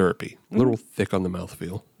like syrupy, a little thick on the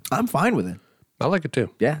mouthfeel. I'm fine with it. I like it too.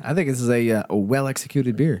 Yeah, I think this is a well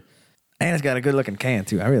executed beer, and it's got a good looking can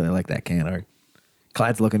too. I really like that can art.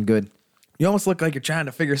 Clyde's looking good. You almost look like you're trying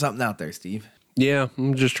to figure something out there, Steve. Yeah,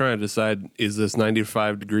 I'm just trying to decide, is this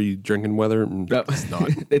 95-degree drinking weather? No. It's not.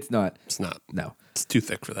 It's not. It's not. No. It's too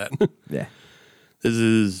thick for that. Yeah. This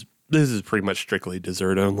is pretty much strictly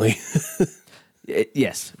dessert only.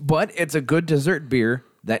 Yes, but it's a good dessert beer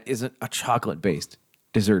that isn't a chocolate based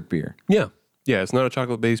dessert beer. Yeah. Yeah, it's not a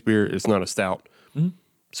chocolate-based beer. It's not a stout.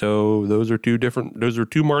 So those are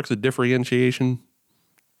two marks of differentiation.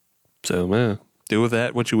 So, do with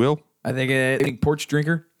that what you will. I think porch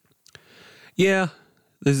drinker. Yeah,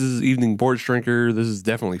 this is evening porch drinker. This is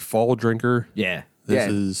definitely fall drinker. Yeah. This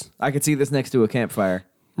is I could see this next to a campfire.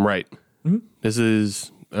 right. This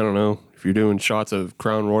is, I don't know, if you're doing shots of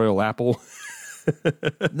Crown Royal Apple.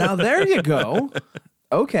 Now there you go.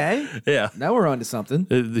 Okay. Yeah. Now we're on to something.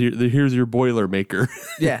 Here's your boiler maker.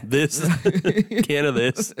 Yeah. This can of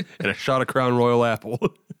this and a shot of Crown Royal Apple.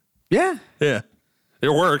 Yeah. Yeah, it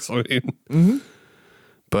works. I mean,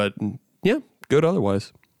 but yeah, good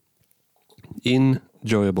otherwise.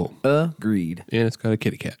 Enjoyable, Agreed. and it's got a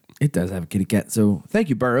kitty cat. It does have a kitty cat. So thank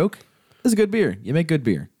you, Bar Oak. This is a good beer. You make good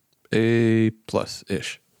beer. A plus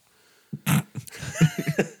ish.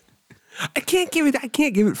 I can't give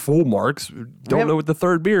it full marks. Don't know what the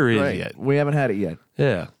third beer is yet. We haven't had it yet.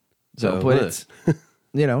 Yeah. So, but it's,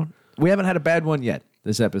 we haven't had a bad one yet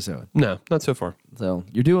this episode. no, not so far. So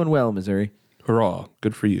you're doing well, Missouri. Hurrah!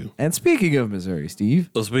 Good for you. And speaking of Missouri, Steve,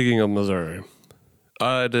 Well, speaking of Missouri,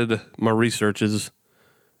 I did my researches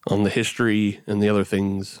on the history and the other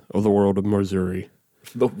things of the world of Missouri.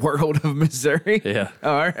 the world of Missouri. Yeah.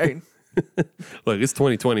 All right. Look, it's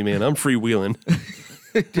 2020, man. I'm freewheeling.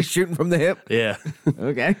 Just shooting from the hip. Yeah.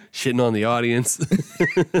 Okay. Shitting on the audience.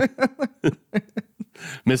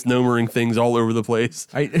 Misnomering things all over the place.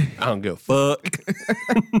 I don't give a fuck.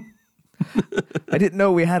 I didn't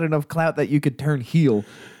know we had enough clout that you could turn heel.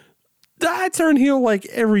 I turn heel like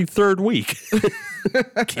every third week.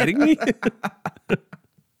 Kidding me?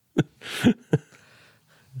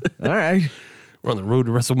 All right. We're on the road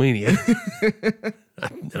to WrestleMania.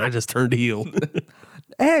 And I just turned heel.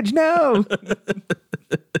 Edge, no.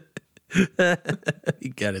 He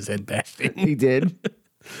got his head bashed in. He did.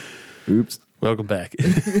 Oops. Welcome back.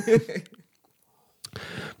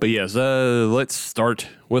 But yes, let's start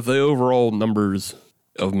with the overall numbers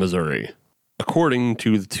of Missouri. According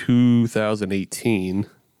to the 2018,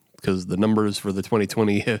 because the numbers for the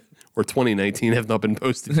 2020 or 2019 have not been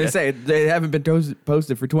posted They yet. say they haven't been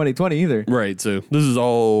posted for 2020 either. Right, so this is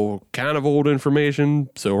all kind of old information.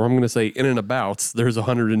 So I'm going to say in and abouts, there's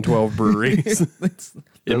 112 breweries It's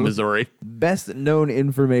in Missouri. best known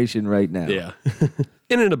information right now. Yeah.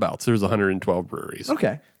 In and abouts, there's 112 breweries,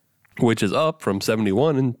 Okay. which is up from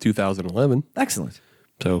 71 in 2011. Excellent.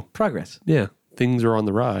 So, Progress. yeah, things are on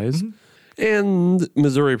the rise. And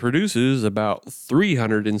Missouri produces about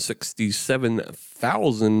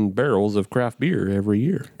 367,000 barrels of craft beer every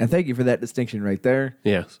year. And thank you for that distinction right there.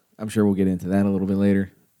 Yes. I'm sure we'll get into that a little bit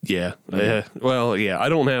later. Yeah. Well, yeah, I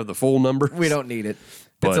don't have the full number. We don't need it.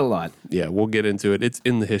 but It's a lot. Yeah, we'll get into it. It's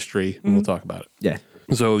in the history, and we'll talk about it. Yeah.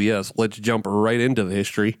 So, yes, let's jump right into the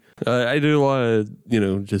history. I do a lot of,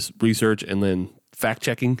 just research and then fact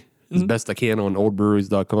checking as best I can on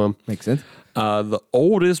oldbreweries.com. Makes sense. The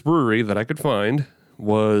oldest brewery that I could find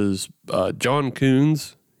was John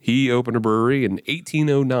Coons. He opened a brewery in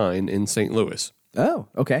 1809 in St. Louis. Oh,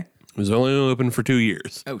 okay. It was only open for 2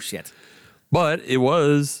 years, Oh, shit. but it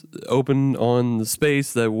was open on the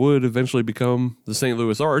space that would eventually become the St.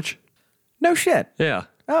 Louis Arch. No shit. Yeah,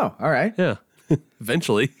 Oh, all right. yeah.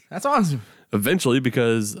 Eventually, That's awesome.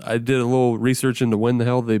 because I did a little research into when the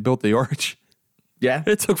hell they built the arch. Yeah.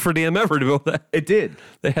 It took for damn ever to build that. It did.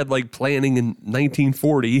 They had like planning in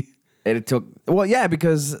 1940. And it took, well, yeah,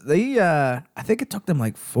 because they, I think it took them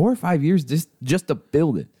like 4 or 5 years just to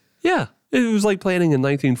build it. Yeah. It was like planning in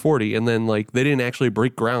 1940, and then like they didn't actually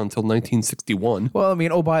break ground until 1961. Well, I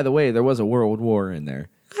mean, oh, by the way, there was a World War in there.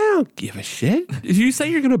 I don't give a shit. If you say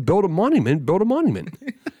you're going to build a monument, build a monument.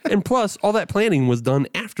 And plus, all that planning was done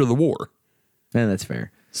after the war. Yeah, that's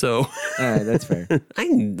fair. So All right, that's fair. I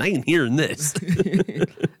ain't hearing this.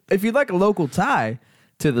 If you'd like a local tie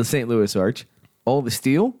to the St. Louis Arch, all the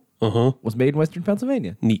steel was made in Western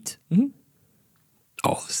Pennsylvania. Neat.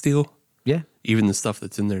 All the steel, Yeah. even the stuff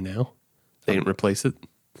that's in there now, they didn't replace it.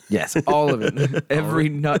 Yes, all of it. Every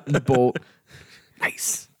nut and bolt.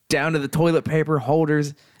 Nice. Down to the toilet paper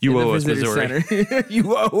holders. You in the owe us, visitor Missouri. center.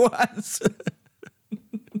 You owe us.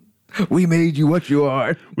 We made you what you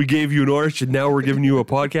are. We gave you an arch, and now we're giving you a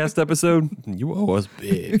podcast episode. You owe us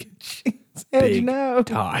big. How'd you Big know?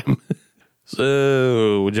 time.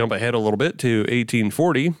 So we'll jump ahead a little bit to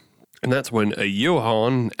 1840, and that's when a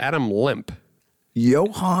Johann Adam Lemp.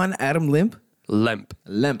 Johann Adam Limp? Lemp.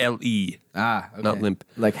 Lemp. L-E. Ah, okay. Not limp.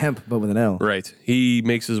 Like hemp, but with an L. Right. He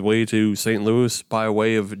makes his way to St. Louis by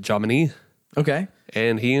way of Jomini, Okay.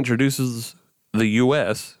 and he introduces the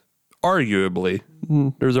U.S., arguably.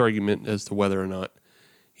 There's argument as to whether or not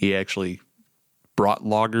he actually brought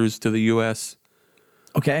lagers to the U.S.,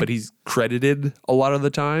 Okay. but he's credited a lot of the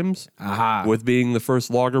times Aha. with being the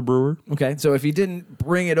first lager brewer. Okay. So if he didn't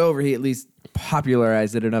bring it over, he at least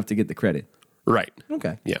popularized it enough to get the credit. Right.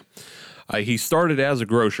 Okay. Yeah. He started as a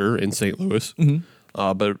grocer in St. Louis,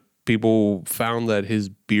 but people found that his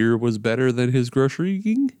beer was better than his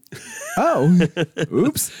grocerying. Oh.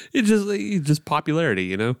 Oops. It's just popularity,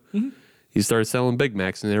 you know? He started selling Big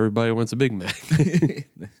Macs, and everybody wants a Big Mac.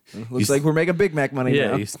 Looks like we're making Big Mac money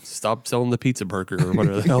Yeah, now. he stopped selling the pizza burger or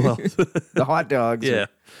whatever the hell else. The hot dogs. Yeah.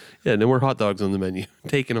 Yeah, no more hot dogs on the menu.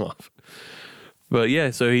 Taken off. But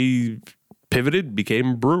yeah, so he pivoted,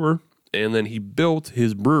 became a brewer, and then he built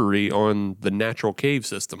his brewery on the Natural Cave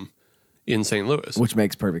system in St. Louis. Which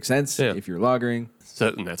makes perfect sense Yeah. if you're lagering.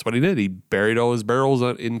 So, and that's what he did. He buried all his barrels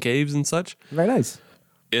in caves and such. Very nice.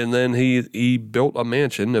 And then he built a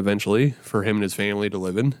mansion eventually for him and his family to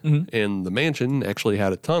live in. And the mansion actually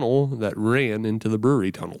had a tunnel that ran into the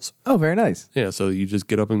brewery tunnels. Oh, very nice. Yeah, so you just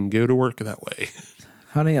get up and go to work that way.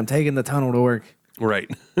 Honey, I'm taking the tunnel to work. Right.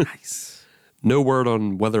 Nice. No word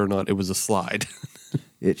on whether or not it was a slide.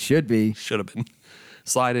 It should be. Should have been.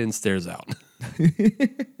 Slide in, stairs out.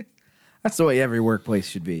 That's the way every workplace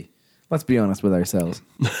should be. Let's be honest with ourselves.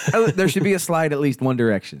 There should be a slide at least one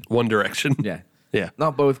direction. One direction. Yeah. Yeah.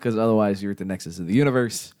 Not both, because otherwise you're at the nexus of the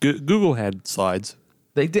universe. Google had slides.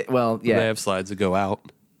 They did, well, yeah. They have slides that go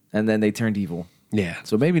out. And then they turned evil. Yeah.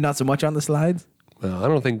 So maybe not so much on the slides. Well, I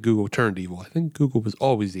don't think Google turned evil. I think Google was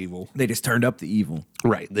always evil. They just turned up the evil.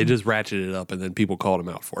 Right. They just ratcheted it up, and then people called him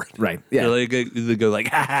out for it. Right. Yeah. They go like,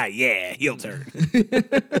 ha ha, yeah, heel turn.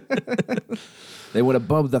 They went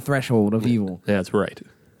above the threshold of evil. That's right.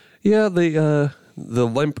 Yeah, the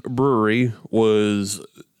Lemp Brewery was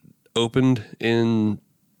opened in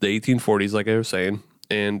the 1840s, like I was saying,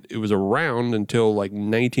 and it was around until like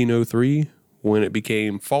 1903 when it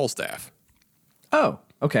became Falstaff. Oh,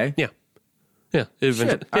 okay. Yeah. Yeah,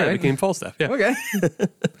 Shit, all right. it became Falstaff. Yeah. Okay.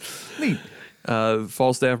 Neat.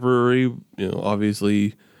 Falstaff Brewery,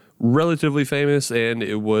 obviously relatively famous, and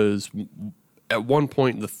it was at one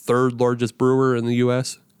point the third largest brewer in the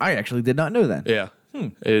U.S. I actually did not know that. Yeah.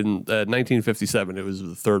 In 1957, it was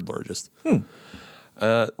the third largest.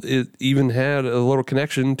 It even had a little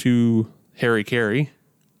connection to Harry Carey,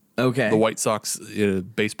 Okay. the White Sox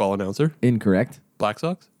baseball announcer. Incorrect. Black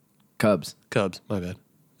Sox? Cubs. Cubs, my bad.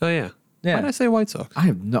 Oh, yeah. Yeah. Why did I say White Sox?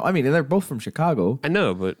 I mean, they're both from Chicago. I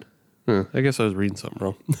know, but I guess I was reading something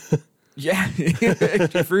wrong. Yeah.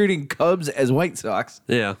 If you're reading Cubs as White Sox.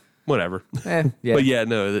 Yeah, whatever. Yeah. But yeah.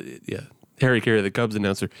 Harry Carey, the Cubs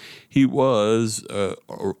announcer, he was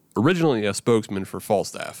originally a spokesman for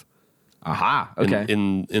Falstaff Aha. Okay.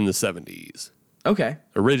 in the 70s. Okay.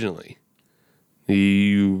 Originally.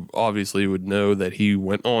 You obviously would know that he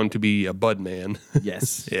went on to be a bud man.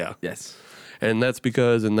 Yes. Yeah. Yes. And that's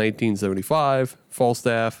because in 1975,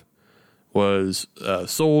 Falstaff was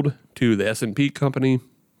sold to the S&P Company.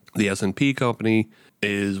 The S&P Company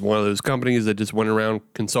is one of those companies that just went around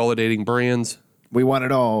consolidating brands. We want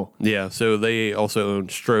it all. Yeah, so they also own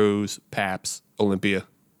Stroh's, Pabst, Olympia.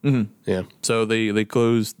 Mm-hmm. Yeah, so they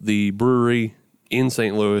closed the brewery in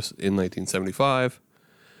St. Louis in 1975,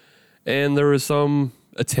 and there was some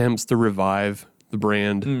attempts to revive the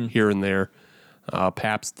brand here and there.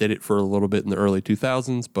 Pabst did it for a little bit in the early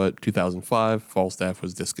 2000s, but 2005, Falstaff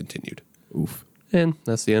was discontinued. Oof. And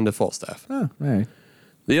that's the end of Falstaff. Oh, all right.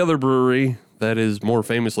 The other brewery that is more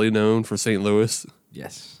famously known for St. Louis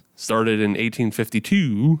Yes. started in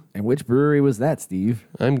 1852. And which brewery was that, Steve?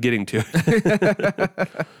 I'm getting to it.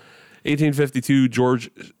 1852, George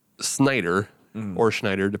Snyder, or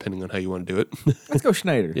Schneider, depending on how you want to do it. Let's go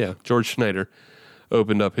Schneider. Yeah, George Schneider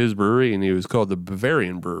opened up his brewery, and he was called the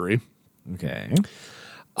Bavarian Brewery. Okay.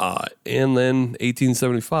 And then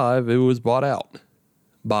 1875, it was bought out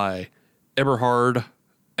by Eberhard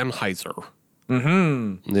Anheuser.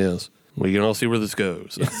 Mm-hmm. Yes. We can all see where this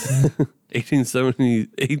goes.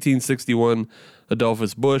 1861,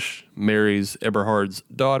 Adolphus Busch marries Eberhard's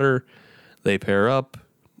daughter. They pair up,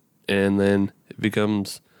 and then it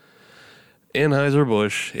becomes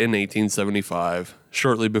Anheuser-Busch in 1875,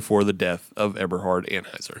 shortly before the death of Eberhard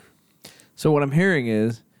Anheuser. So what I'm hearing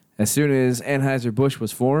is, as soon as Anheuser-Busch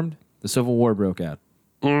was formed, the Civil War broke out.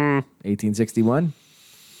 1861?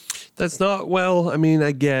 That's not, well, I mean,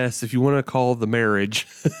 I guess if you want to call the marriage.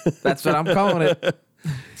 That's what I'm calling it.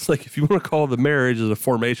 It's like if you want to call the marriage as a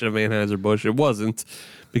formation of Anheuser-Busch, it wasn't,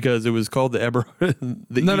 because it was called the Eberhard.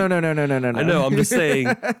 No. I know, I'm just saying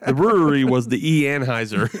the brewery was the E.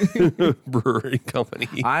 Anheuser Brewery Company.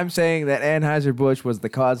 I'm saying that Anheuser-Busch was the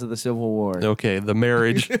cause of the Civil War. Okay, the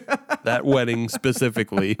marriage, that wedding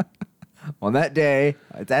specifically. On that day,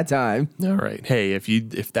 at that time. All right. Hey,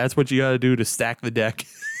 if that's what you got to do to stack the deck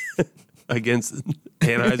against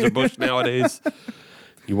Anheuser-Busch nowadays,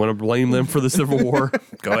 you want to blame them for the Civil War?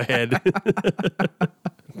 Go ahead.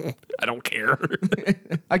 I don't care.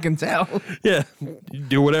 I can tell. Yeah, you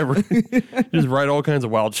do whatever. Just write all kinds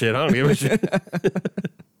of wild shit. I don't give a shit.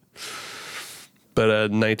 But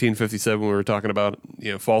 1957, we were talking about,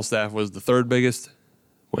 Falstaff was the third biggest.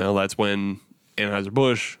 Well, that's when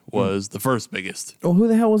Anheuser-Busch was the first biggest. Well, who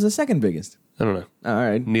the hell was the second biggest? I don't know. All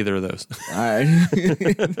right. Neither of those. All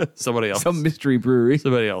right. Somebody else. Some mystery brewery.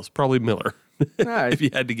 Somebody else. Probably Miller. All right. If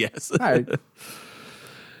you had to guess. All right.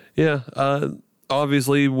 Yeah.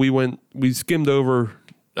 Obviously, we skimmed over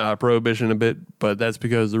Prohibition a bit, but that's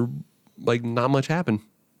because not much happened.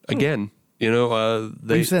 Again,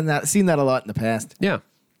 We've seen that a lot in the past. Yeah.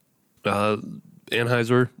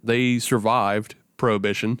 Anheuser, they survived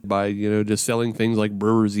Prohibition by, just selling things like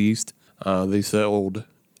Brewer's Yeast. They sold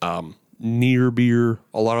near beer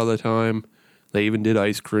a lot of the time. They even did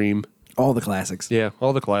ice cream. All the classics. Yeah,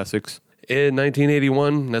 all the classics. In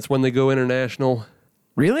 1981, that's when they go international.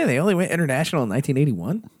 Really? They only went international in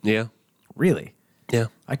 1981? Yeah. Really? Yeah.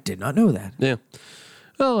 I did not know that. Yeah.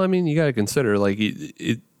 Well, I mean, you got to consider,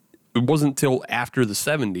 it wasn't till after the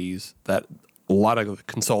 70s that a lot of the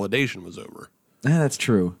consolidation was over. That's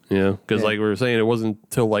true. Yeah, because Yeah. like we were saying, it wasn't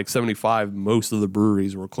till 75 most of the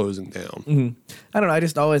breweries were closing down. Mm-hmm. I don't know. I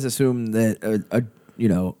just always assumed that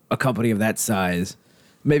a company of that size.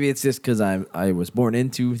 Maybe it's just because I was born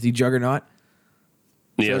into the juggernaut,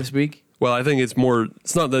 so to speak. Well, I think it's more.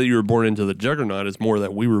 It's not that you were born into the juggernaut. It's more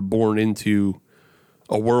that we were born into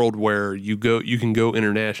a world where you can go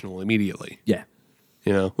international immediately. Yeah.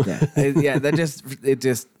 Yeah. That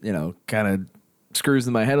just kind of screws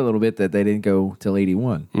in my head a little bit that they didn't go till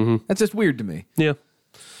 81. Mm-hmm. That's just weird to me. Yeah.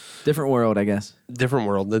 Different world, I guess. Different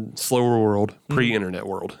world, the slower world, pre-internet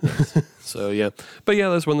world. So yeah, but yeah,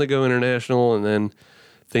 that's when they go international, and then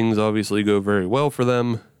things obviously go very well for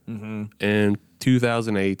them. And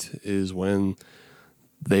 2008 is when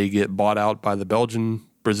they get bought out by the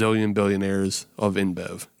Brazilian billionaires of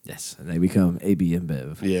InBev. Yes, and they become AB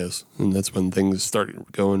InBev. Yes, and that's when things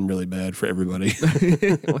start going really bad for everybody.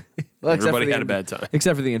 Well, Everybody had a bad time.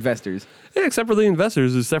 Except for the investors. Yeah, except for the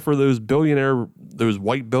investors, except for those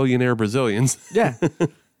white billionaire Brazilians Yeah. from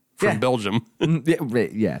Yeah. Belgium. Yeah,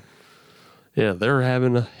 right, yeah. Yeah, they're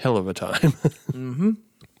having a hell of a time.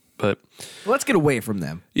 But Let's get away from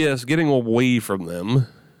them. yes, getting away from them.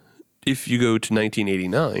 If you go to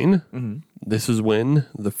 1989, this is when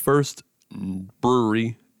the first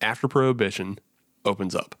brewery after Prohibition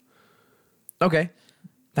opens up. Okay.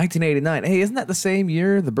 1989. Hey, isn't that the same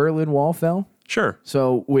year the Berlin Wall fell? Sure.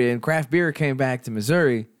 So when craft beer came back to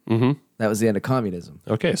Missouri, that was the end of communism.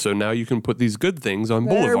 Okay, so now you can put these good things on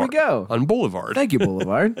There Boulevard. we go. On Boulevard. Thank you,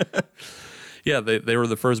 Boulevard. Yeah, they were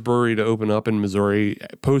the first brewery to open up in Missouri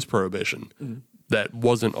post-Prohibition. That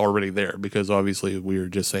wasn't already there because obviously we were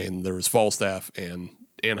just saying there was Falstaff and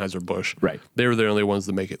Anheuser-Busch. Right. They were the only ones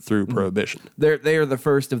to make it through Prohibition. They are the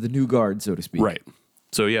first of the new guard, so to speak. Right.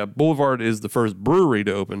 So yeah, Boulevard is the first brewery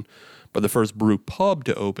to open, but the first brew pub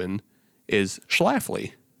to open is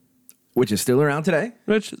Schlafly, Which is still around today.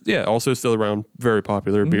 which yeah, also still around, very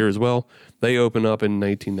popular beer as well. They open up in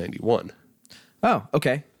 1991. Oh,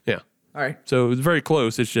 okay. Yeah. All right. So it was very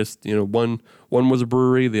close. It's just, one was a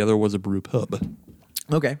brewery, the other was a brew pub.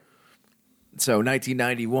 Okay. So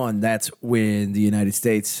 1991, that's when the United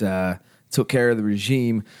States took care of the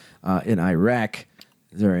regime in Iraq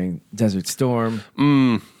during Desert Storm.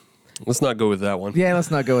 Let's not go with that one. Yeah,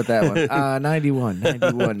 let's not go with that one.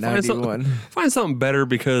 91. Find something better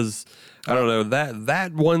because I don't know,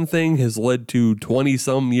 that one thing has led to 20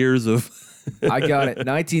 some years of I got it.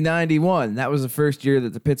 1991. That was the first year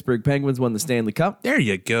that the Pittsburgh Penguins won the Stanley Cup. There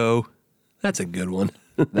you go. That's a good one.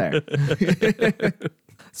 There.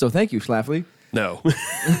 So thank you, Schlafly. No.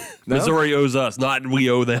 Missouri owes us, not we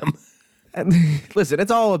owe them. Listen,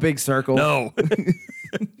 it's all a big circle. No.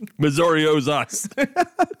 Missouri owes us.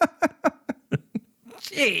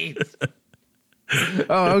 Jeez.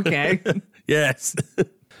 Oh, okay. Yes.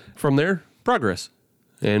 From there, progress.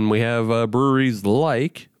 And we have breweries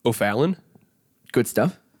like O'Fallon, Good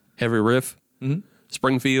stuff. Heavy Riff,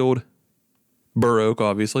 Springfield, Burr Oak,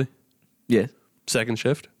 obviously, Yes. Second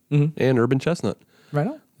Shift, and Urban Chestnut. Right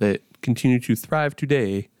on. That continue to thrive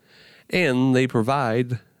today. And they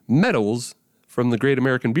provide medals from the Great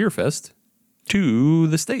American Beer Fest to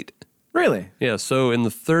the state. Really? Yeah, so in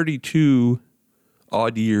the 32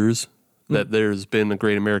 odd years that there's been a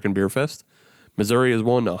Great American Beer Fest, Missouri has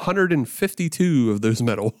won 152 of those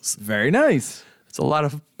medals. Very nice. It's a lot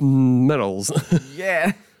of medals.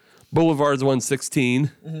 Yeah. Boulevard's won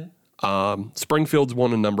 16. Springfield's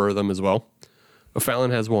won a number of them as well.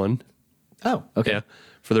 O'Fallon has one. Oh, okay. Yeah,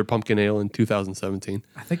 for their pumpkin ale in 2017.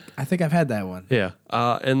 I think I've had that one. Yeah,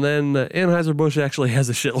 and then Anheuser-Busch actually has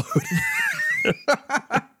a shitload.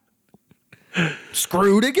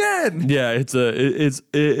 Screwed again. Yeah, it is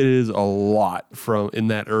a lot from in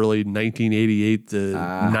that early 1988 to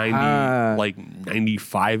 90, like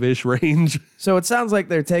 95-ish range. So it sounds like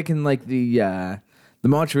they're taking like the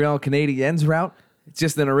Montreal Canadiens route. It's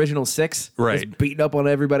just an original 6, Right. Just beating up on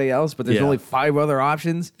everybody else, but there's Yeah. only 5 other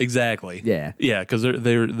options. Exactly. Yeah. Yeah, because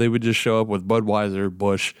they would just show up with Budweiser,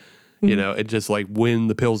 Busch, and just like win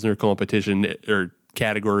the Pilsner competition or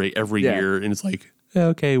category every Yeah. year, and it's like,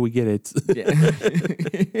 okay, we get it.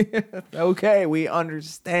 Yeah. Okay, we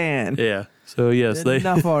understand. Yeah. So yes,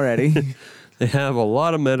 Enough already. they have a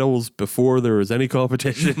lot of medals before there was any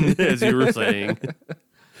competition, as you were saying.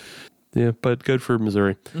 Yeah, but good for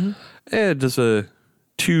Missouri. And just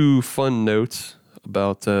two fun notes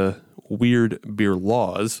about weird beer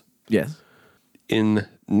laws Yes. in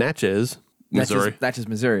Natchez, Missouri. Natchez,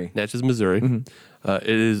 Missouri. Natchez, Missouri. It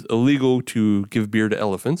is illegal to give beer to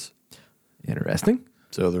elephants. Interesting.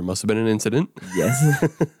 So there must have been an incident. Yes.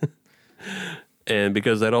 And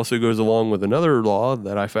because that also goes along with another law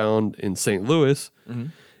that I found in St. Louis,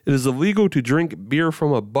 it is illegal to drink beer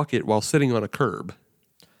from a bucket while sitting on a curb.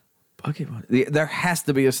 There has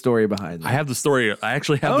to be a story behind that. I have the story. I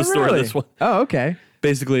actually have the story of this one. Oh, okay.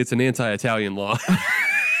 Basically, it's an anti-Italian law.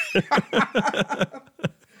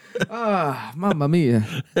 Mamma mia.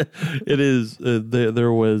 It is.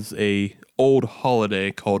 There was a old holiday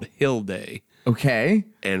called Hill Day, Okay.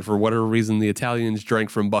 and for whatever reason, the Italians drank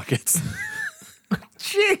from buckets.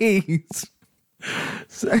 Jeez.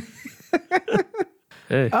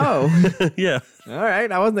 Hey. Oh, Yeah. all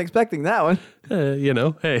right. I wasn't expecting that one.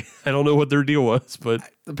 Hey, I don't know what their deal was, but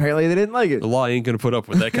Apparently, they didn't like it. the law ain't going to put up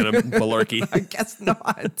with that kind of malarkey. I guess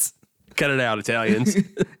not. Cut it out, Italians.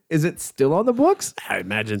 Is it still on the books? I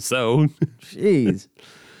imagine so. Jeez.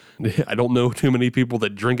 I don't know too many people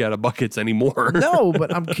that drink out of buckets anymore. No,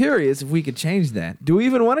 but I'm curious if we could change that. Do we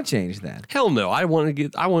even want to change that? Hell no. I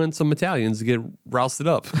want some Italians to get rousted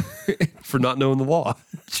up for not knowing the law.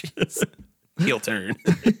 Heel turn.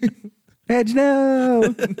 Edge,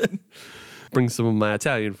 no. Bring some of my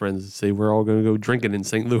Italian friends and say we're all going to go drinking in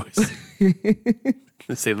St. Louis.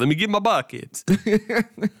 They say, let me get my bucket.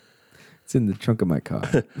 It's in the trunk of my car.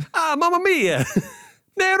 Ah, mamma mia.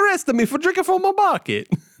 They arrested me for drinking from my bucket.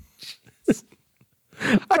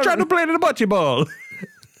 I tried to play the bocce ball.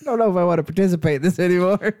 I don't know if I want to participate in this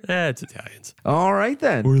anymore. That's Italians. All right,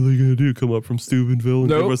 then. What are they going to do? Come up from Steubenville and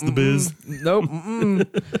Nope. give us the biz? Nope.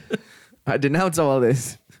 I denounce all of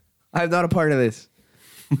this. I'm not a part of this.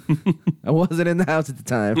 I wasn't in the house at the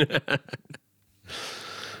time.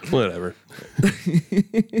 Whatever.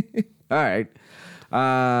 All right.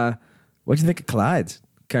 What'd you think of Clyde's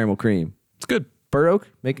caramel cream? It's good. Bur Oak,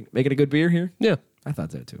 make it a good beer here? Yeah. I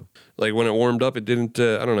thought so too. Like when it warmed up, it didn't,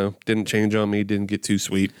 I don't know, didn't change on me, didn't get too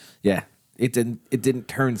sweet. Yeah. It didn't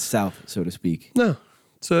turn south, so to speak. No,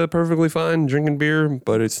 it's perfectly fine drinking beer,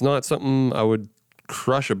 but it's not something I would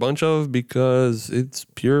crush a bunch of because it's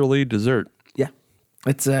purely dessert. Yeah.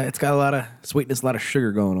 It's got a lot of sweetness, a lot of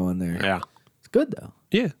sugar going on there. Yeah. It's good though.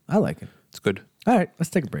 Yeah, I like it. it's good. All right, let's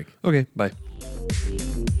take a break. Okay, bye.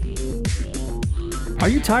 Are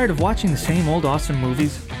you tired of watching the same old awesome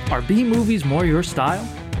movies? Are B movies more your style?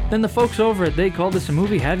 Then the folks over at They Call This a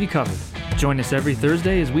Movie have you covered. Join us every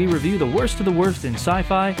Thursday as we review the worst of the worst in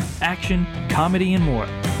sci-fi, action, comedy, and more.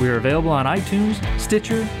 We are available on iTunes,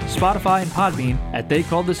 Stitcher, Spotify, and Podbean at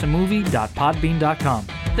theycalledthisamovie.podbean.com.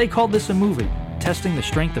 They Called This a Movie, testing the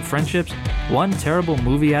strength of friendships, one terrible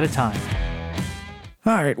movie at a time.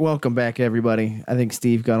 All right, welcome back, everybody. I think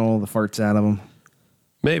Steve got all the farts out of him.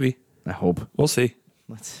 Maybe. I hope. We'll see.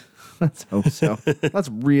 Let's hope so. Let's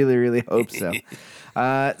really, really hope so.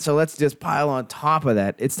 So let's just pile on top of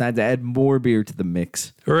that. It's time to add more beer to the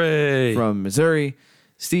mix. Hooray. From Missouri,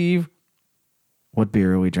 Steve, what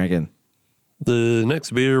beer are we drinking? The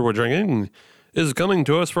next beer we're drinking is coming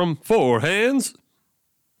to us from Four Hands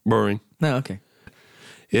Brewing. No, okay.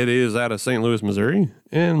 It is out of St. Louis, Missouri,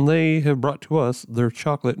 and they have brought to us their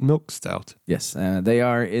chocolate milk stout. Yes, they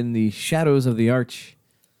are in the Shadows of the Arch.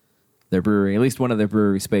 Their brewery, at least one of their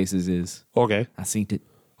brewery spaces is. Okay. I seen it.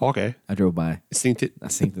 Okay. I drove by. Seen it. I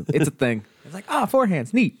seen it. It's a thing. It's like, Four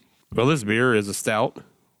Hands, neat. Well, this beer is a stout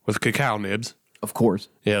with cacao nibs. Of course.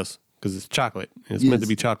 Yes, because it's chocolate. It's Yes. meant to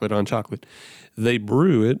be chocolate on chocolate. They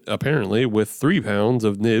brew it, apparently, with 3 pounds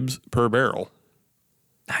of nibs per barrel.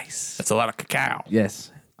 Nice. That's a lot of cacao.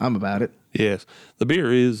 Yes, I'm about it. Yes. The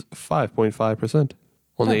beer is 5.5%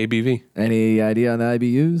 on the ABV. Any idea on the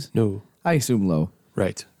IBUs? No. I assume low.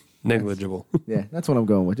 Right. Negligible. Yeah, that's what I'm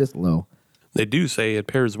going with, just low. They do say it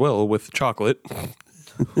pairs well with chocolate.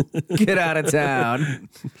 Get out of town.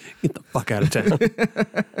 Get the fuck out of town.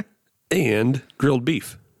 And grilled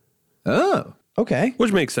beef, Oh, okay.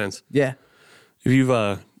 which makes sense. Yeah. If you've,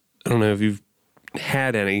 I don't know if you've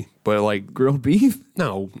had any, but like, Grilled beef?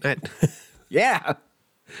 no, that, Yeah.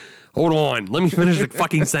 hold on. Let me finish the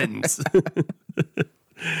fucking sentence.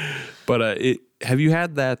 But have you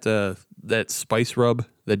had that spice rub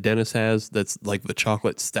that Dennis has? That's like the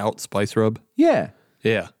chocolate stout spice rub. Yeah.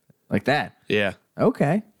 Yeah, Like that. yeah.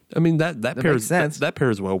 Okay. I mean that pairs makes sense. That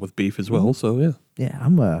pairs well with beef as well. So yeah. Yeah,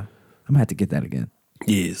 I'm gonna have to get that again.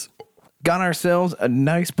 Yes. Got ourselves a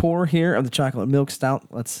nice pour here of the chocolate milk stout.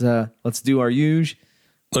 Let's do our usual.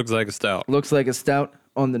 Looks like a stout. Looks like a stout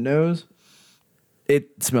on the nose.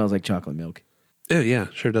 It smells like chocolate milk. Oh yeah,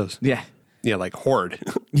 sure does. Yeah. Yeah, like horde.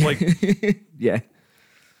 Like Yeah.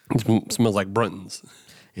 it smells like Brunton's.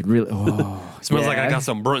 It really Smells like yeah. I got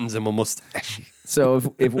some Brunton's in my mustache. So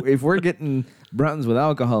if we're getting Brunton's with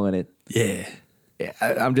alcohol in it, Yeah.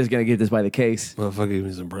 I'm just gonna get this by the case. Motherfucker, give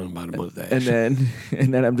me some Brunton by the mustache.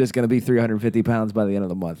 And then I'm just gonna be 350 pounds by the end of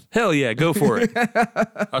the month. Hell yeah, go for it.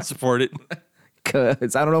 I support it.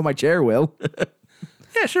 Cause I don't know if my chair will.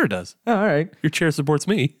 Yeah, sure it does. Oh, all right. Your chair supports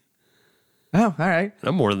me. Oh, all right.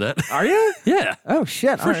 I'm more than that. Are you? Yeah. Oh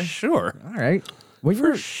shit. For all right. sure. All right. Well,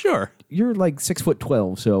 For sure. you're like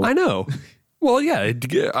 6'12", so I know. Well, yeah.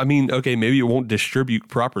 I mean, okay, maybe it won't distribute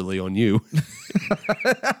properly on you.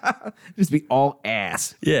 just be all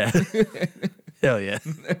ass. Yeah. Hell yeah.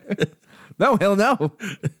 No, hell no.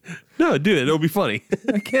 No, do it. It'll be funny.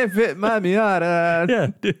 I can't fit my Miata.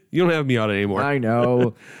 Yeah. You don't have me on it anymore. I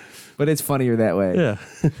know. but it's funnier that way.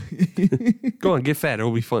 Yeah. Go on, get fat. It'll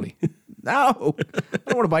be funny. No, I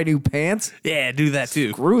don't want to buy new pants. Yeah, do that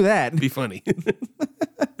too. Screw that. Be funny.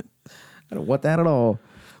 I don't want that at all.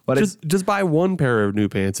 But just buy one pair of new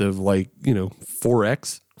pants of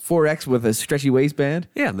 4X. 4X with a stretchy waistband.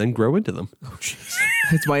 Yeah, and then grow into them. Oh, jeez.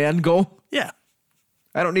 That's my end goal. Yeah,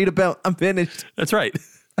 I don't need a belt. I'm finished. that's right.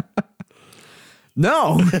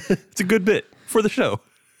 No. It's a good bit for the show.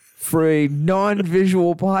 For a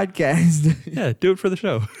non-visual podcast. Yeah, do it for the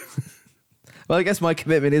show. Well, I guess my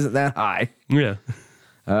commitment isn't that high. Yeah.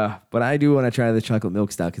 But I do want to try the chocolate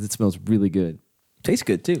milk stout because it smells really good. Tastes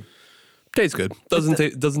good too. Tastes good.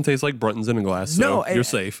 Doesn't taste like Brunton's in a glass. So you're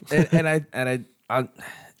safe. and I'm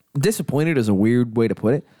disappointed is a weird way to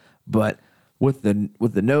put it, but with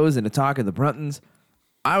the nose and the talk of the Bruntons,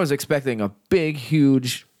 I was expecting a big,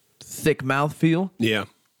 huge, thick mouthfeel. Yeah.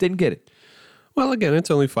 Didn't get it. Well, again, it's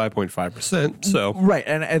only 5.5%. So Right,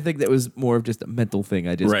 and I think that was more of just a mental thing.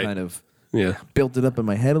 I just kind of yeah, built it up in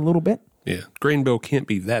my head a little bit. yeah. Grain bill can't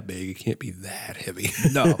be that big. It can't be that heavy.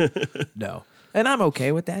 No, and I'm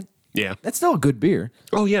okay with that. Yeah. That's still a good beer.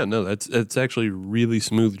 Oh yeah, no, it's actually really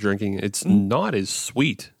smooth drinking. It's not as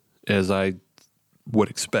sweet as I would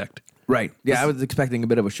expect. Right. Yeah, I was expecting a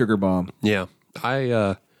bit of a sugar bomb. Yeah,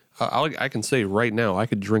 I can say right now I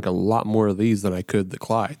could drink a lot more of these than I could the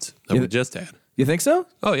Clydes that we just had. You think so?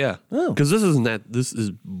 Oh yeah, because this isn't that. This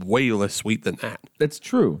is way less sweet than that. That's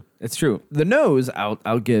true. It's true. The nose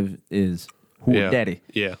I'll give is daddy.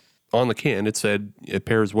 Yeah, on the can it said it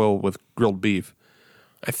pairs well with grilled beef.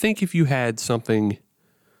 I think if you had something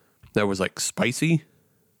that was like spicy,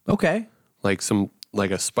 Okay. like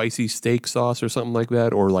a spicy steak sauce or something like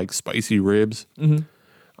that, or like spicy ribs,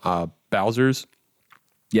 Bowser's,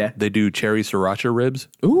 Yeah. they do cherry sriracha ribs.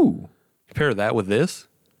 Ooh. Pair that with this,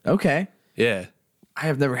 Okay. yeah, I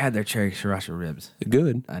have never had their cherry sriracha ribs. they're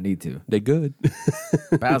good. I need to. They're good.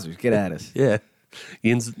 Bowser's, get at us. Yeah,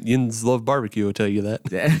 Yins love barbecue. I'll tell you that.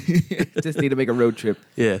 Yeah. Just need to make a road trip.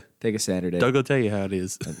 Yeah, Take a Saturday. Doug will tell you how it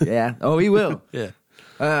is. Yeah. Oh, he will.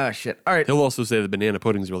 Yeah, Shit. All right. he'll also say the banana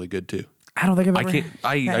pudding's really good too. I don't think I've ever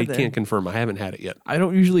I had can't confirm. I haven't had it yet. I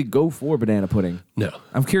don't usually go for banana pudding. No,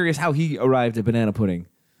 I'm curious how he arrived at banana pudding.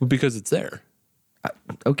 because it's there.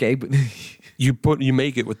 Okay, but You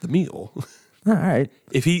make it with the meal. all right.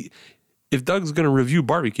 If Doug's going to review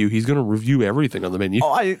barbecue, he's going to review everything on the menu.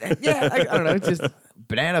 Oh, I don't know. It's just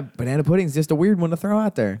banana pudding's just a weird one to throw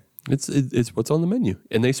out there. It's what's on the menu,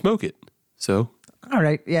 and they smoke it. So All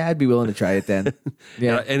right. Yeah, I'd be willing to try it then.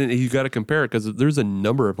 Yeah. and you got to compare it because there's a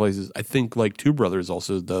number of places. I think like Two Brothers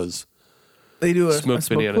also does They do a smoked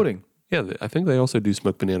smoked banana pudding. Yeah, I think they also do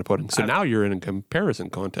smoked banana pudding. So now you're in a comparison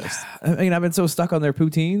contest, I mean, I've been so stuck on their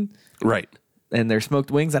poutine right? and their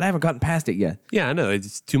smoked wings that I haven't gotten past it yet. Yeah, I know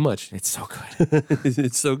it's too much. It's so good.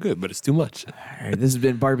 It's so good, but it's too much. All right, this has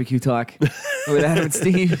been Barbecue Talk with Adam and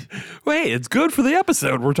Steve. Wait, it's good for the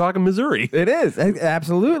episode. We're talking Missouri. It is.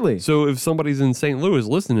 Absolutely. So if somebody's in St. Louis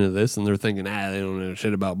listening to this and they're thinking, they don't know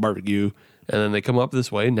shit about barbecue, and then they come up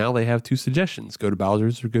this way, now they have two suggestions: go to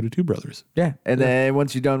Bowser's or go to Two Brothers. Yeah. And then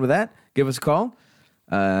once you're done with that, give us a call.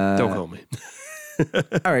 Don't call me.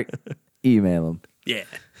 All right. Email them Yeah.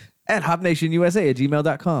 at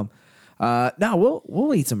hopnationusa@gmail.com. Now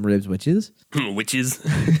we'll eat some ribs, witches. Witches.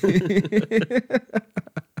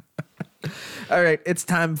 All right. It's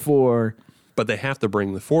time for. But they have to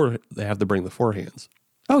bring the four hands.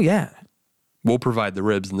 Oh, yeah. We'll provide the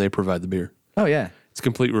ribs and they provide the beer. Oh, yeah. It's a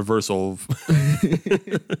complete reversal of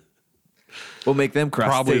We'll make them cross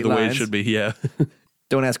probably state the way it lines. should be. Yeah.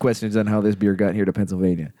 Don't ask questions on how this beer got here to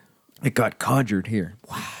Pennsylvania. It got conjured here.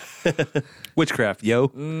 Witchcraft, yo.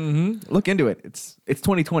 Look into it. It's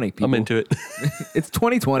 2020, people. I'm into it. It's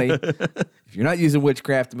 2020. If you're not using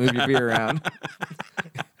witchcraft to move your beer around.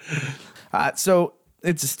 So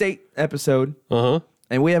it's a state episode,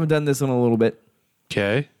 and we haven't done this in a little bit.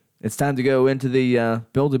 Okay. It's time to go into the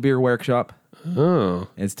Build-A-Beer workshop. Oh.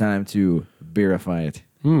 It's time to beerify it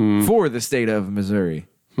for the state of Missouri.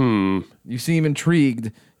 You seem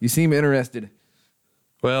intrigued. You seem interested.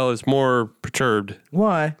 Well, it's more perturbed.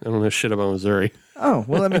 Why? I don't know shit about Missouri. Oh,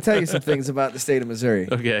 well, let me tell you some things about the state of Missouri.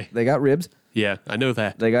 Okay. They got ribs. Yeah, I know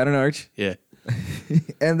that. They got an arch. Yeah.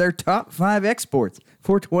 And their top 5 exports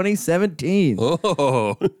for 2017.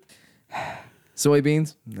 Oh.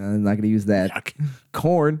 Soybeans. No, I'm not going to use that. Yuck.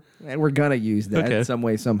 Corn. And we're going to use that some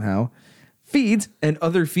way, somehow. Feeds and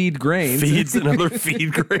other feed grains. Feeds and other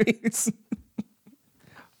feed grains.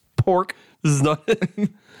 Pork. This is not. All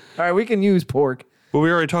right, we can use pork. Well, we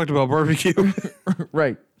already talked about barbecue.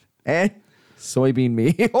 Right. And soybean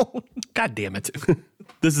meal. God damn it.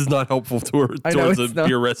 This is not helpful towards I know a it's not.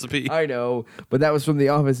 beer recipe. I know, but that was from the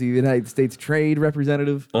Office of the United States Trade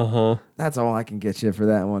Representative. Uh-huh. That's all I can get you for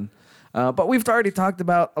that one. But we've already talked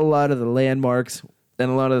about a lot of the landmarks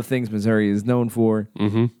and a lot of the things Missouri is known for.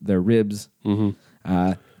 Mm-hmm. Their ribs.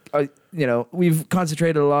 Mm-hmm. We've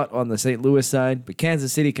concentrated a lot on the St. Louis side, but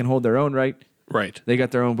Kansas City can hold their own right. Right. They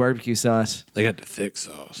got their own barbecue sauce. They got the thick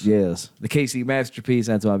sauce. Yes. The KC Masterpiece,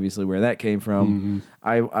 that's obviously where that came from.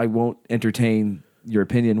 Mm-hmm. I won't entertain your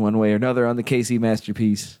opinion one way or another on the KC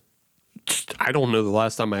Masterpiece. I don't know the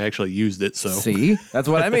last time I actually used it, so. See? That's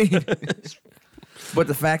what I mean. But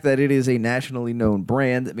the fact that it is a nationally known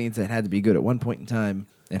brand, that means it had to be good at one point in time.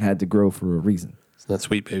 It had to grow for a reason. It's not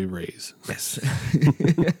Sweet Baby Ray's. Yes.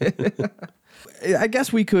 I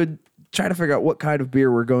guess we could try to figure out what kind of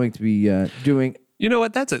beer we're going to be doing. You know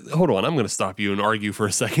what? Hold on. I'm going to stop you and argue for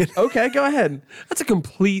a second. Okay, go ahead. That's a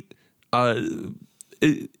complete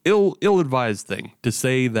ill-advised thing to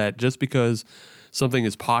say that just because something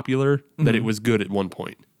is popular, that it was good at one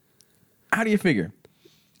point. How do you figure?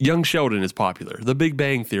 Young Sheldon is popular. The Big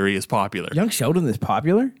Bang Theory is popular. Young Sheldon is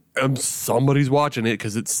popular? Somebody's watching it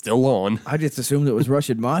because it's still on. I just assumed it was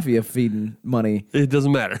Russian mafia feeding money. It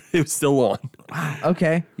doesn't matter. It was still on.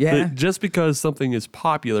 Okay, yeah. But just because something is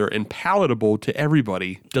popular and palatable to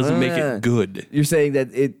everybody doesn't make it good. You're saying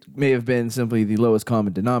that it may have been simply the lowest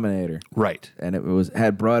common denominator. Right. And it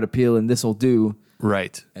had broad appeal and this'll do.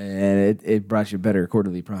 Right. And it brought you better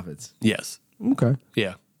quarterly profits. Yes. Okay.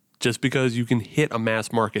 Yeah. Just because you can hit a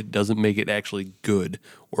mass market doesn't make it actually good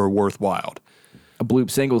or worthwhile. A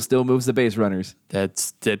bloop single still moves the base runners.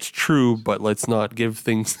 That's true, but let's not give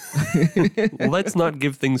things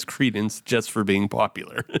credence just for being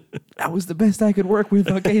popular. That was the best I could work with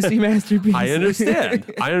on KC Masterpiece. I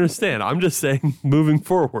understand. I'm just saying, moving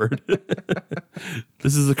forward,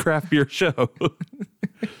 this is a craft beer show.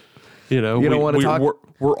 You don't want to talk.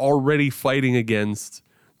 We're already fighting against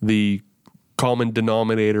the common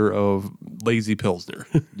denominator of lazy Pilsner.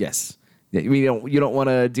 Yes. You don't want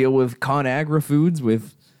to deal with ConAgra Foods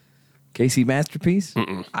with KC Masterpiece?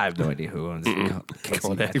 I have no idea who owns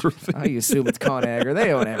KC Masterpiece. I assume it's ConAgra.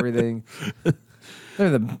 They own everything.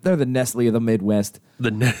 They're the Nestle of the Midwest.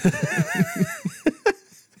 What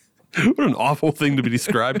an awful thing to be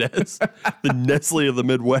described as. The Nestle of the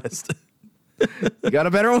Midwest. You got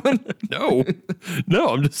a better one? No,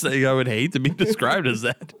 I'm just saying I would hate to be described as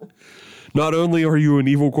that. Not only are you an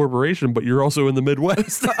evil corporation, but you're also in the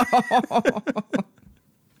Midwest.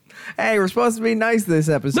 Hey, we're supposed to be nice this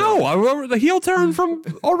episode. No, I remember the heel turn from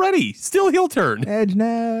already. Still heel turn. Edge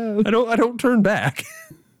now. I don't turn back.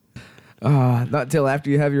 Not till after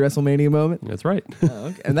you have your WrestleMania moment. That's right.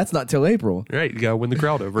 Okay. And that's not till April. Right, you gotta win the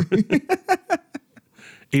crowd over.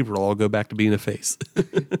 April, I'll go back to being a face.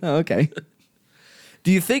 Okay.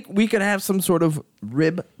 Do you think we could have some sort of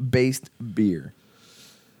rib-based beer?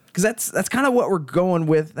 Because that's kind of what we're going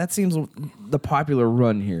with. That seems the popular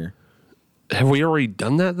run here. Have we already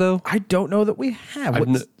done that though? I don't know that we have.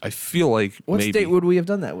 I feel like what maybe. State would we have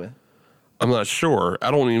done that with? I'm not sure.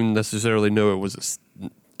 I don't even necessarily know it was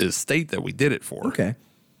a state that we did it for. Okay.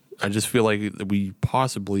 I just feel like we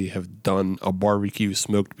possibly have done a barbecue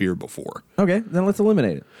smoked beer before. Okay, then let's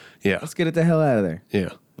eliminate it. Yeah. Let's get it the hell out of there. Yeah.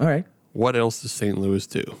 All right. What else does St. Louis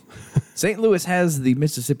do? St. Louis has the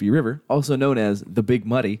Mississippi River, also known as the Big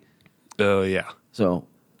Muddy. Oh, yeah. So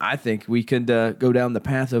I think we could go down the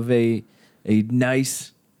path of a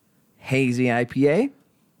nice hazy IPA.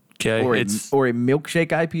 Okay. Or a milkshake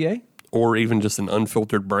IPA. Or even just an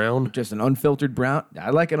unfiltered brown. Just an unfiltered brown. I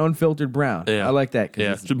like an unfiltered brown. Yeah. I like that.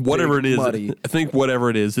 Yeah. It's Whatever it is. muddy. I think whatever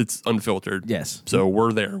it is, it's unfiltered. Yes. So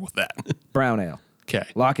we're there with that. Brown ale. Okay.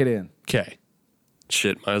 Lock it in. Okay.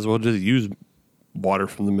 Shit, might as well just use water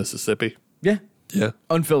from the Mississippi. Yeah. Yeah.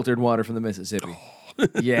 Unfiltered water from the Mississippi.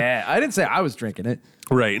 Yeah. I didn't say I was drinking it.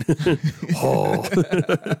 Right. Oh.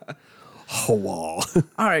 Oh, wow.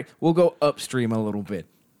 All right. We'll go upstream a little bit.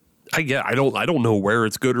 I don't know where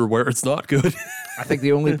it's good or where it's not good. I think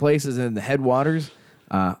the only place is in the headwaters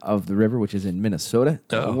of the river, which is in Minnesota.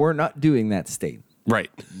 Oh. We're not doing that state Right.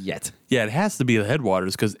 yet. Yeah, it has to be the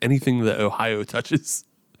headwaters because anything that Ohio touches,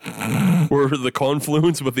 or the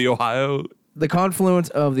confluence with the Ohio. The confluence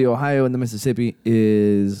of the Ohio and the Mississippi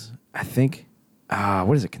is, I think,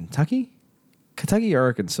 what is it, Kentucky? Kentucky or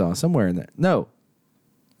Arkansas? Somewhere in there. No.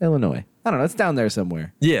 Illinois. I don't know. It's down there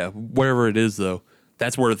somewhere. Yeah, wherever it is, though,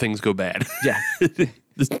 that's where things go bad. Yeah.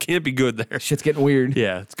 This can't be good there. Shit's getting weird.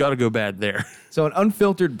 Yeah, it's got to go bad there. So an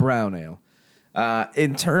unfiltered brown ale.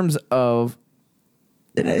 In terms of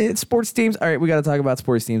sports teams, all right, we got to talk about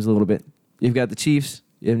sports teams a little bit. You've got the Chiefs.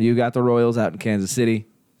 You got the Royals out in Kansas City.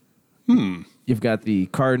 You've got the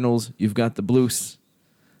Cardinals. You've got the Blues.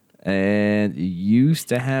 And you used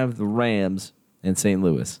to have the Rams in St.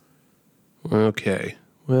 Louis. Okay.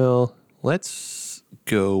 Well, let's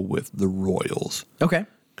go with the Royals Okay.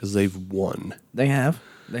 because they've won They have.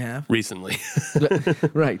 recently.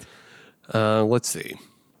 Right. Let's see.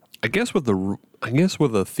 I guess with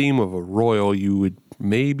the theme of a royal, you would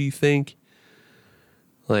maybe think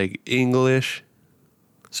like English,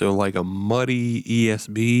 so like a muddy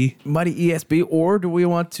ESB. Muddy ESB, or do we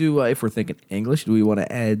want to, if we're thinking English, do we want to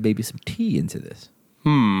add maybe some tea into this?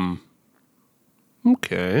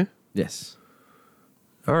 Okay. Yes.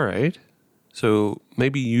 All right. So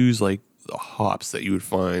maybe use like the hops that you would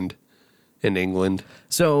find in England.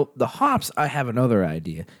 So the hops, I have another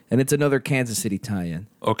idea, and it's another Kansas City tie-in.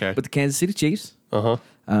 Okay. But the Kansas City Chiefs, Uh-huh.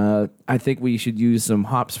 I think we should use some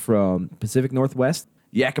hops from Pacific Northwest,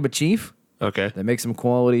 Yakima Chief. Okay. That makes some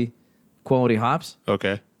quality hops.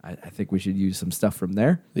 Okay. I think we should use some stuff from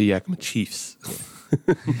there. The Yakima Chiefs.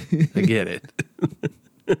 I get it.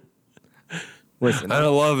 Listen, I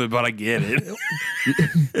don't love it, but I get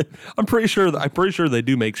it. I'm pretty sure they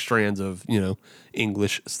do make strands of,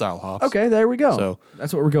 English style hops. okay, there we go. So-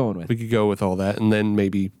 that's what we're going with. We could go with all that, and then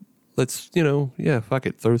maybe let's, fuck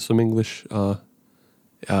it. Throw some English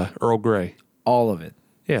Earl Grey. All of it.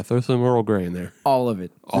 Yeah, throw some Earl Grey in there. All of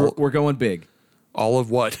it. We're going big. All of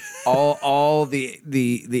what? all the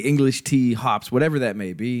English tea hops, whatever that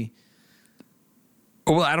may be.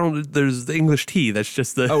 Well, there's the English tea. That's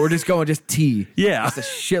just the. Oh, we're just going tea. Yeah. Just a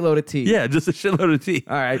shitload of tea. Yeah, just a shitload of tea.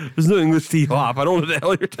 All right. There's no English tea hop. I don't know what the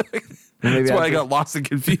hell you're talking. Maybe That's why I I'm got lost and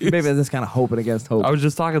confused. Maybe I'm just kind of hoping against hope. I was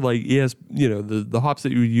just talking like the hops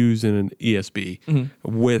that you would use in an ESB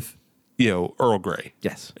with, Earl Grey.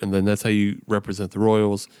 Yes. And then that's how you represent the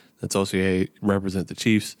Royals. That's also how you represent the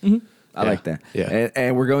Chiefs. I like that. Yeah.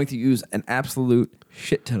 And we're going to use an absolute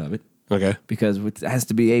shit ton of it Okay. because it has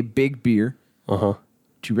to be a big beer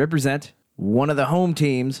to represent one of the home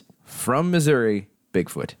teams from Missouri,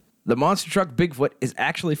 Bigfoot. The monster truck Bigfoot is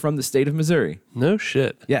actually from the state of Missouri. No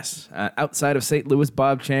shit. Yes, outside of St. Louis,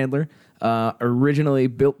 Bob Chandler originally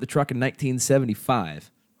built the truck in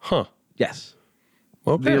 1975. Huh. Yes.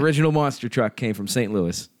 Okay. The original monster truck came from St.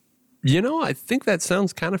 Louis. I think that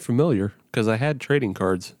sounds kind of familiar because I had trading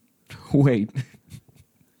cards. Wait.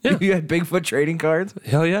 Yeah. You had Bigfoot trading cards?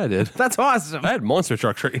 Hell yeah, I did. That's awesome. I had monster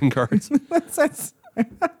truck trading cards.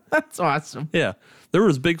 That's awesome. Yeah. There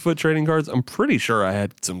was Bigfoot trading cards. I'm pretty sure I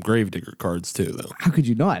had some Gravedigger cards too, though. How could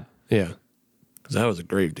you not? Yeah. Because I was a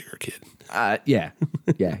Gravedigger kid. Yeah.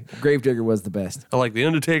 Yeah. Gravedigger was the best. I like the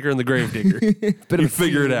Undertaker and the Gravedigger. Bit of You a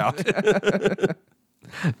figure it theme. out.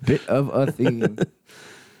 Bit of a theme.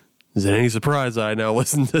 Is it any surprise I now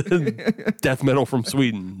listen to death metal from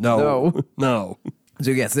Sweden? No. No.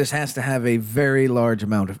 So yes, this has to have a very large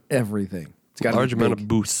amount of everything. It's got Large amount of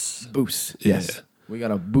boosts. boost. Yeah. Yes. We got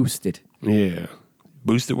to boost it. Yeah.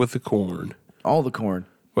 Boost it with the corn. All the corn.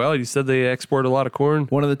 Well, you said they export a lot of corn.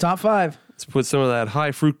 One of the top 5. Let's put some of that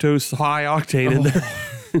high fructose, high octane in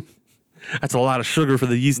there. That's a lot of sugar for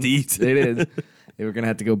the yeast to eat. It is. We're going to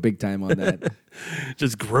have to go big time on that.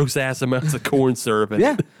 Just gross ass amounts of corn syrup.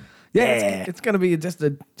 Yeah. Yeah. It's going to be just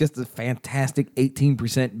a fantastic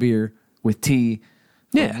 18% beer with tea.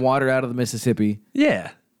 Yeah. Water out of the Mississippi.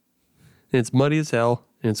 Yeah. And it's muddy as hell.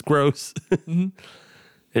 And it's gross.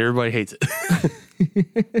 Everybody hates it.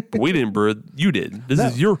 But we didn't brew it. You did. This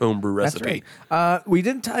is your homebrew That's recipe. right. We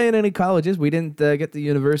didn't tie in any colleges. We didn't get the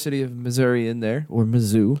University of Missouri in there, or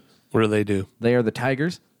Mizzou. What do they do? They are the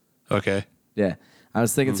Tigers. Okay. Yeah. I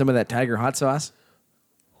was thinking some of that Tiger hot sauce.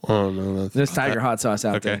 Oh, no. There's Tiger hot sauce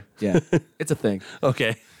out Okay. there. Yeah. It's a thing. Okay.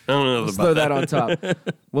 I don't know Let's about throw that on top.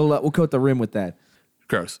 We'll coat the rim with that.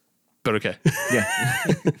 Gross. But okay. Yeah.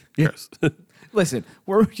 Gross. Listen,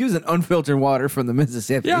 we're using unfiltered water from the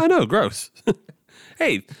Mississippi. Yeah, I know. Gross.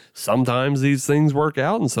 Hey, sometimes these things work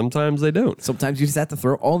out and sometimes they don't. Sometimes you just have to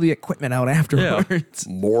throw all the equipment out Yeah. afterwards.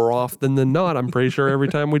 More often than not, I'm pretty sure every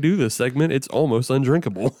time we do this segment, it's almost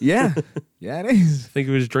undrinkable. Yeah. Yeah, it is. I think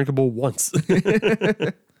it was drinkable once.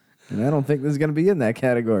 And I don't think this is going to be in that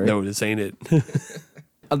category. No, this ain't it.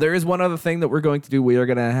 There is one other thing that we're going to do. We are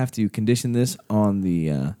going to have to condition this on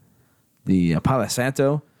the Palo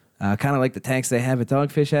Santo, kind of like the tanks they have at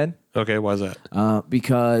Dogfish Head, Okay, why is that?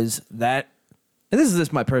 because that, and this is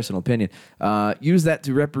just my personal opinion, use that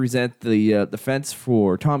to represent the fence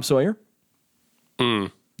for Tom Sawyer.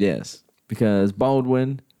 Yes, because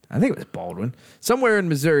Baldwin, I think it was Baldwin, somewhere in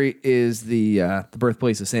Missouri is the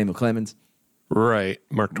birthplace of Samuel Clemens. Right,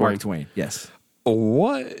 Mark Twain. Mark Twain, yes.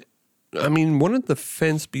 What? I mean, wouldn't the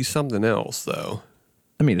fence be something else, though?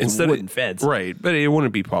 I mean, it's Instead a wooden of fence. Right, but it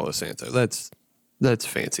wouldn't be Palo Santo. That's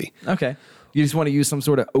fancy. Okay. You just want to use some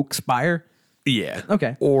sort of oak spire? Yeah.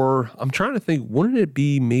 Okay. Or I'm trying to think, wouldn't it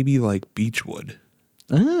be maybe like beechwood?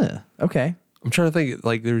 Okay. I'm trying to think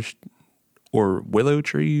like or willow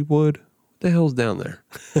tree wood. What the hell's down there?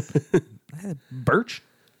 Birch?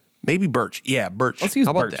 Maybe birch. Yeah, birch. Let's use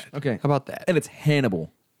How about birch. that? Okay. How about that? And it's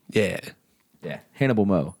Hannibal. Yeah. Yeah. Hannibal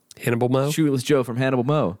Moe. Hannibal Moe? Shoeless Joe from Hannibal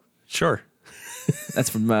Moe. Sure. That's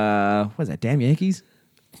from what is that? Damn Yankees?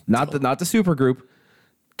 Not the super group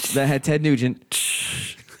that had Ted Nugent.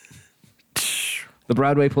 The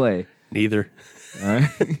Broadway play. Neither. All right.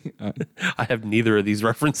 I have neither of these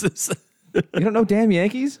references. You don't know Damn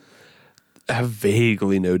Yankees? I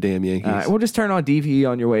vaguely know Damn Yankees. All right, we'll just turn on DVE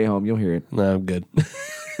on your way home. You'll hear it. No, I'm good.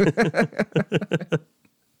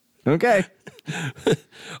 Okay.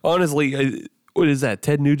 Honestly, what is that?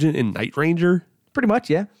 Ted Nugent in Night Ranger? Pretty much,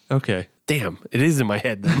 yeah. Okay. Damn, it is in my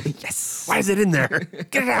head then. Yes. Why is it in there?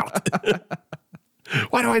 Get it out.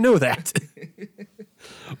 Why do I know that?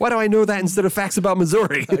 Why do I know that instead of facts about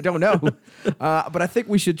Missouri? I don't know. But I think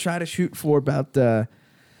we should try to shoot for about 18.65%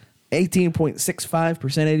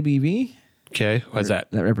 ABV. Okay, why's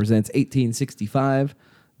that? That represents 1865.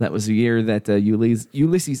 That was the year that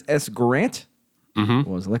Ulysses S. Grant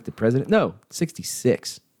was elected president. No,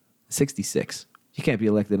 66. 66. You can't be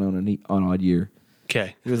elected on an odd year.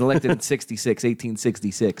 Okay. He was elected in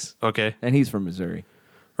 1866. Okay. And he's from Missouri.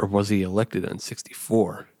 Or was he elected in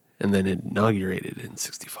 64 and then inaugurated in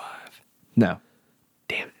 65? No,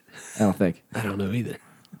 Damn it. I don't think. I don't know either.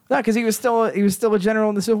 No, because he was still a general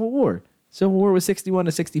in the Civil War. Civil War was 61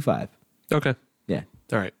 to 65. Okay. Yeah.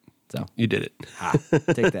 All right. So You did it.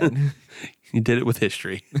 take that. You did it with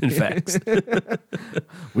history and facts.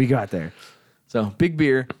 We got there. So big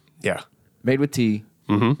beer Yeah. made with tea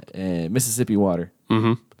and Mississippi water.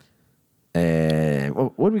 And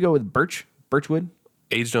what did we go with? Birchwood?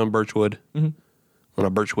 Aged on birchwood, on a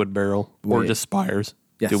birchwood barrel, or Yeah. just spires.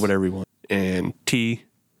 Yes. Do whatever you want. And tea,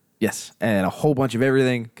 Yes. And a whole bunch of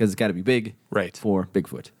everything because it's got to be big right. for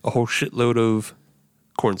Bigfoot. A whole shitload of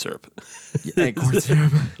corn syrup. And corn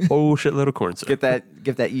syrup. Whole shitload of corn syrup.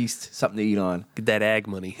 Get that yeast, something to eat on. Get that ag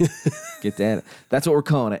money. Get that. That's what we're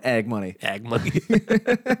calling it, ag money. Ag money.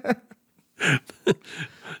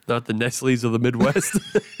 Not the Nestle's of the Midwest.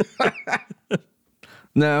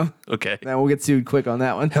 No. Okay. Now we'll get sued quick on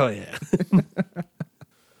that one. Hell yeah.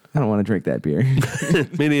 I don't want to drink that beer.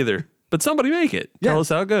 Me neither. But somebody make it. Tell Yeah. us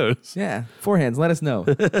how it goes. Yeah. Forehands, let us know.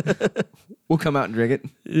 We'll come out and drink it.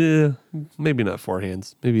 Yeah. Maybe not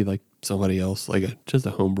forehands. Maybe like somebody else, like just a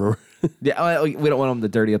home brewer. Yeah, we don't want them to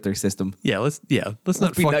dirty up their system. Let's not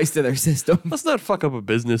Let's be fuck, nice to their system. let's not fuck up a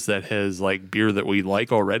business that has like beer that we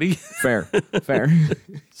like already. Fair.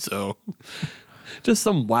 So just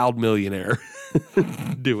some wild millionaire.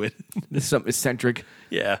 Do it. Some eccentric.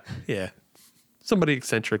 Yeah. Somebody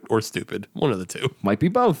eccentric or stupid. One of the two. Might be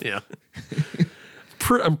both. Yeah.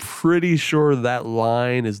 I'm pretty sure that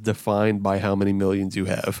line is defined by how many millions you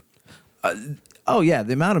have. Oh, yeah.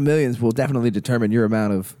 The amount of millions will definitely determine your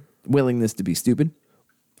amount of willingness to be stupid.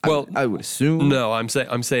 Well, I would assume. no, I'm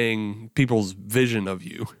saying people's vision of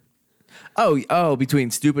you. Oh,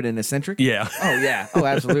 between stupid and eccentric? Yeah. Oh, yeah. Oh,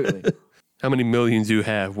 absolutely. How many millions you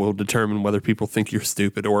have will determine whether people think you're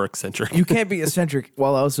stupid or eccentric. You can't be eccentric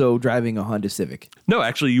while also driving a Honda Civic. No,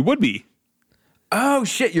 actually, you would be. Oh,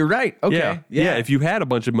 shit. You're right. Okay. Yeah. If you had a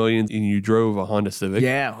bunch of millions and you drove a Honda Civic,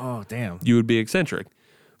 Yeah. Oh, damn. you would be eccentric.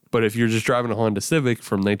 But if you're just driving a Honda Civic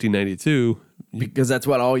from 1992, Because that's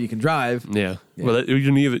what all you can drive. yeah. Well,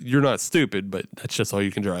 you're not stupid, but that's just all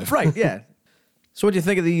you can drive. Right. Yeah. So what do you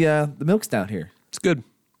think of the milk stout here? It's good.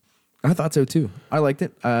 I thought so too. I liked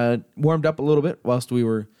it. Warmed up a little bit whilst we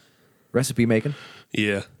were recipe making.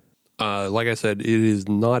 Yeah. Like I said, it is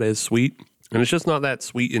not as sweet, and it's just not that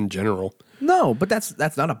sweet in general. No, but that's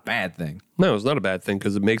not a bad thing. No, it's not a bad thing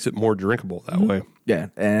because it makes it more drinkable that way. Yeah,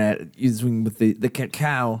 using with the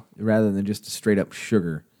cacao rather than just straight up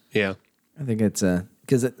sugar. Yeah. I think it's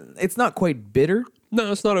because it's not quite bitter. No,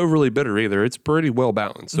 it's not overly bitter either. It's pretty well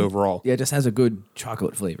balanced overall. Yeah, it just has a good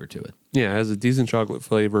chocolate flavor to it. Yeah, it has a decent chocolate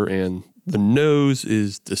flavor, and the nose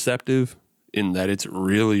is deceptive in that it's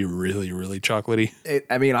really, really, really chocolatey.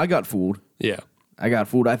 I mean, I got fooled. Yeah. I got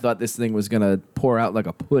fooled. I thought this thing was gonna pour out like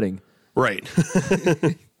a pudding. Right.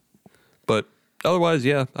 But otherwise,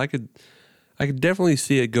 yeah, I could definitely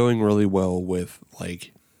see it going really well with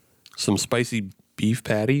like some spicy beef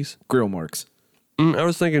patties. Grill marks. I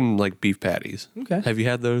was thinking like beef patties. Okay. Have you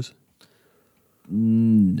had those?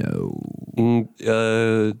 No.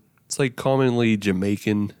 It's like commonly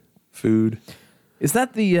Jamaican food. Is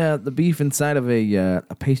that the beef inside of a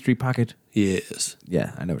pastry pocket? Yes.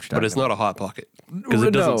 Yeah, I know what you're talking about. But it's not a Hot Pocket because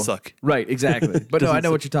it doesn't No. suck. Right, exactly. But no, I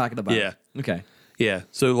know what you're talking about. Yeah. Okay. Yeah.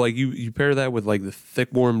 So like you pair that with like the thick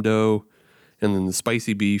warm dough and then the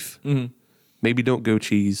spicy beef. Mm-hmm. Maybe don't go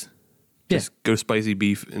cheese. Just go spicy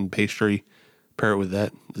beef and pastry. Pair it with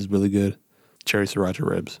that. It's really good. Cherry sriracha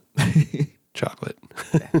ribs. Chocolate.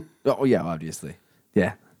 Oh yeah, obviously.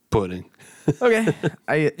 Yeah. Pudding. Okay.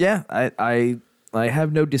 I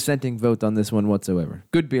have no dissenting vote on this one whatsoever.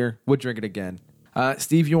 Good beer. Would drink it again.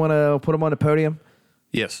 Steve, you want to put them on the podium?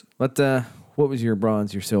 Yes. What was your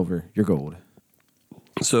bronze, your silver, your gold?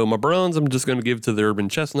 So my bronze, I'm just going to give to the Urban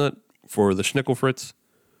Chestnut for the Schnickel Fritz.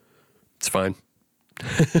 It's fine.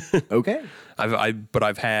 Okay. But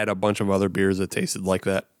I've had a bunch of other beers that tasted like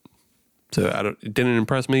that. So it didn't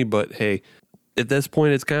impress me, but hey, at this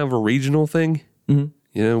point, it's kind of a regional thing. Mm-hmm.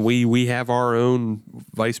 You know, we have our own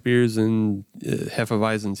Weiss beers and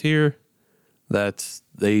Hefeweizens here that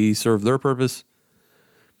they serve their purpose.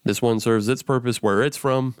 This one serves its purpose where it's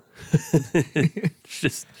from.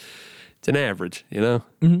 It's an average, you know?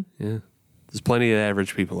 Mm-hmm. Yeah. There's plenty of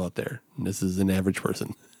average people out there. And this is an average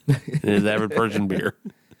person. It is average person beer.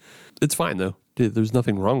 It's fine, though. Dude, there's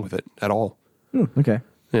nothing wrong with it at all. Okay.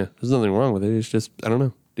 Yeah, there's nothing wrong with it. It's just, I don't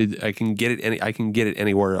know. I can get it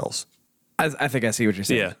anywhere else. I think I see what you're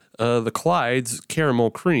saying. Yeah. The Clyde's caramel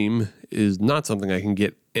cream is not something I can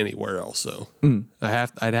get anywhere else. So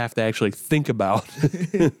I'd have to actually think about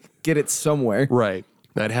Get it somewhere. right.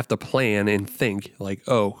 I'd have to plan and think like,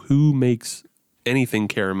 oh, who makes anything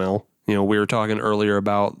caramel? You know, we were talking earlier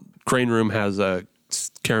about Crane Room has a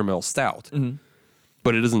caramel stout,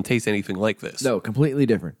 but it doesn't taste anything like this. No, completely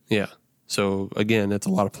different. Yeah. So again, that's a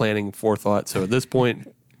lot of planning and forethought. So at this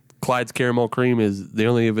point, Clyde's caramel cream is the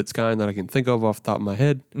only of its kind that I can think of off the top of my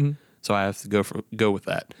head. Mm-hmm. So I have to go with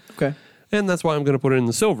that. Okay. And that's why I'm going to put it in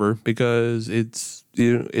the silver because it's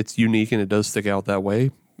unique and it does stick out that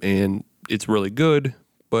way. And it's really good,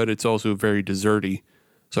 but it's also very desserty.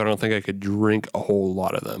 So I don't think I could drink a whole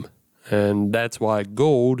lot of them. And that's why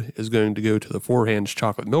gold is going to go to the Four Hands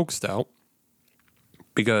Chocolate Milk Stout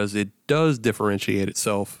because it does differentiate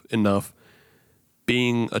itself enough.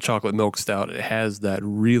 Being a chocolate milk stout, it has that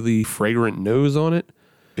really fragrant nose on it.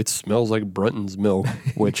 It smells like Brunton's milk,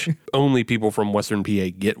 which only people from Western PA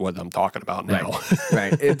get what I'm talking about now.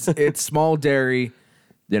 Right. It's small dairy,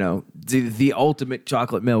 you know, the ultimate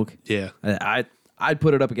chocolate milk. Yeah. I'd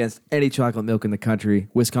put it up against any chocolate milk in the country.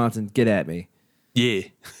 Wisconsin, get at me. Yeah.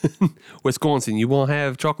 Wisconsin, you want to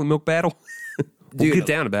have chocolate milk battle? We'll Dude, get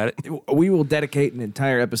down about it. We will dedicate an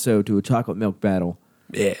entire episode to a chocolate milk battle.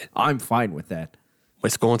 Yeah. I'm fine with that.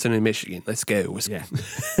 Wisconsin and Michigan. Let's go.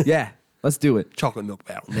 Yeah, let's do it. Chocolate milk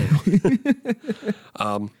battle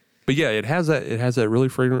now. But yeah, it has that really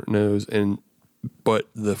fragrant nose, but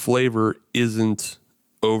the flavor isn't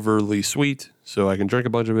overly sweet, so I can drink a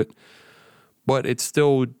bunch of it. But it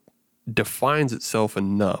still defines itself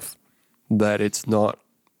enough that it's not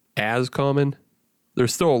as common.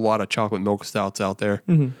 There's still a lot of chocolate milk stouts out there.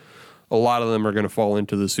 Mm-hmm. A lot of them are going to fall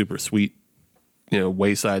into the super sweet,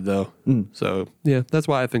 wayside though. So yeah, that's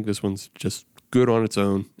why I think this one's just good on its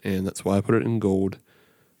own, and that's why I put it in gold,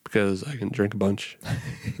 because I can drink a bunch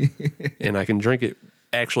and I can drink it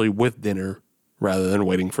actually with dinner rather than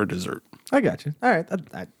waiting for dessert. I got you. All right,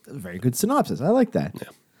 that's a very good synopsis. I like that.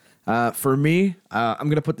 Yeah. For me, I'm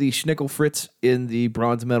going to put the Schnickel Fritz in the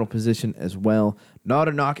bronze medal position as well. Not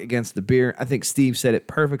a knock against the beer. I think Steve said it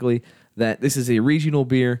perfectly, that this is a regional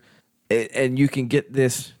beer, and you can get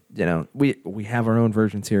this. We have our own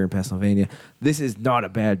versions here in Pennsylvania. This is not a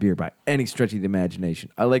bad beer by any stretch of the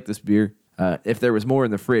imagination. I like this beer. If there was more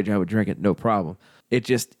in the fridge, I would drink it, no problem. It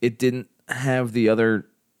didn't have the other.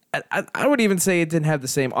 I would even say it didn't have the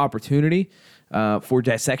same opportunity for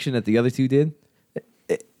dissection that the other two did.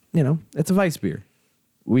 It's a Weiss beer.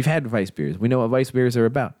 We've had Weiss beers. We know what Weiss beers are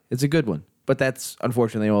about. It's a good one, but that's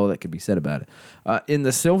unfortunately all that can be said about it. In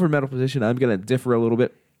the silver medal position, I'm going to differ a little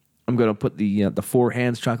bit. I'm going to put the Four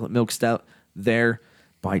Hands Chocolate Milk Stout there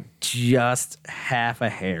by just half a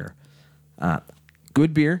hair.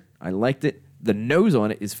 Good beer. I liked it. The nose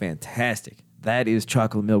on it is fantastic. That is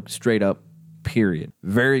chocolate milk straight up, period.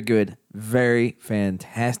 Very good. Very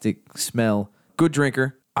fantastic smell. Good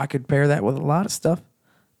drinker. I could pair that with a lot of stuff,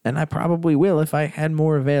 and I probably will if I had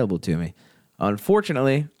more available to me.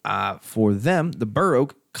 Unfortunately, for them, the Burr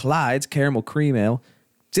Oak Clyde's Caramel Cream Ale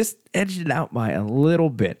just edged it out by a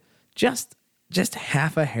little bit. Just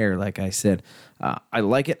half a hair, like I said. I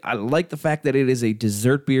like it. I like the fact that it is a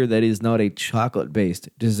dessert beer that is not a chocolate-based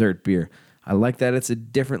dessert beer. I like that it's a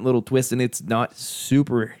different little twist, and it's not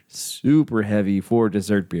super, super heavy for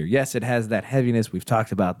dessert beer. Yes, it has that heaviness. We've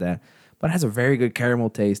talked about that. But it has a very good caramel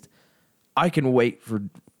taste. I can wait for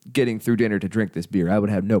getting through dinner to drink this beer. I would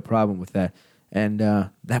have no problem with that. And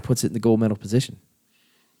that puts it in the gold medal position.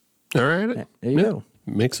 All right. There you go.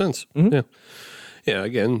 Makes sense. Yeah. Yeah,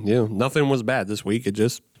 again, nothing was bad this week. It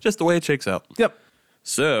just the way it shakes out. Yep.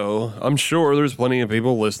 So I'm sure there's plenty of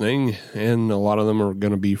people listening, and a lot of them are going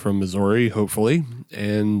to be from Missouri, hopefully.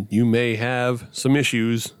 And you may have some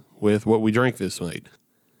issues with what we drank this night,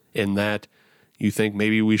 in that you think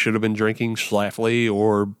maybe we should have been drinking Schlafly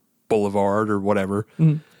or Boulevard or whatever,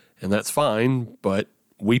 and that's fine, but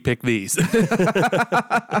we picked these.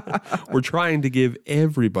 We're trying to give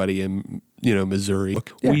everybody in Missouri.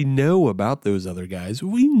 Yeah. We know about those other guys.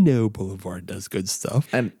 We know Boulevard does good stuff.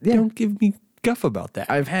 And Don't give me guff about that.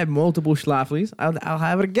 I've had multiple Schlaflys. I'll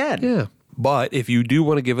have it again. Yeah. But if you do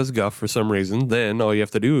want to give us guff for some reason, then all you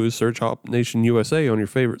have to do is search Hop Nation USA on your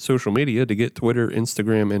favorite social media to get Twitter,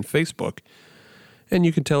 Instagram, and Facebook. And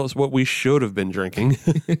you can tell us what we should have been drinking.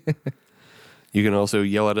 You can also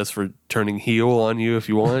yell at us for turning heel on you if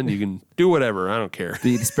you want. You can do whatever. I don't care.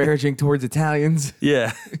 Be disparaging towards Italians.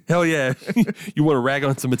 Yeah. Hell yeah. You want to rag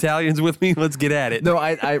on some Italians with me? Let's get at it. No,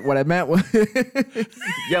 I what I meant was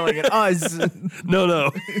yelling at us.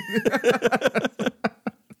 No.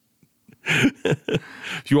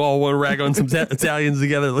 If you all want to rag on some Italians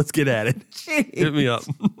together, let's get at it. Hit me up.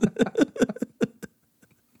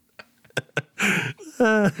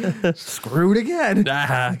 Screwed again.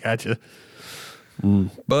 Gotcha.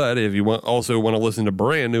 But if you also want to listen to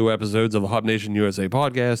brand new episodes of the Hop Nation USA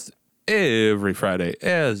podcast every Friday,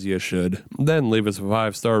 as you should, then leave us a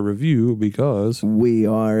 5-star review, because We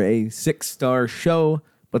are a 6-star show,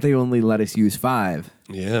 but they only let us use 5.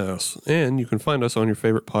 yes, and you can find us on your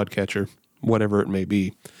favorite podcatcher, whatever it may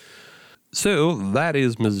be. So that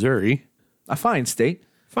is Missouri. A fine state.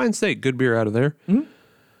 Fine state, good beer out of there. I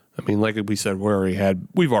mean, like we said, we've already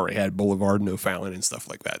had Boulevard, No Fallon, and stuff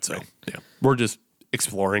like that. So yeah, we're just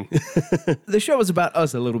exploring. The show is about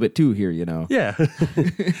us a little bit too here, Yeah,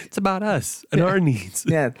 it's about us and our needs.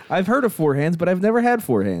 Yeah, I've heard of Four Hands, but I've never had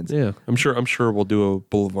Four Hands. Yeah, I'm sure we'll do a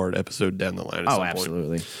Boulevard episode down the line. At some point.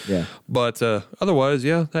 Absolutely. Yeah. But otherwise,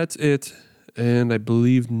 yeah, that's it. And I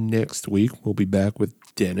believe next week we'll be back with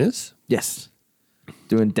Dennis. Yes.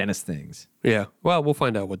 Doing Dennis things. Yeah, well, we'll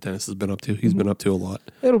find out what Dennis has been up to. He's been up to a lot.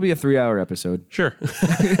 It'll be a 3-hour episode. Sure.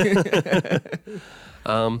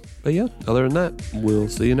 But yeah, other than that, we'll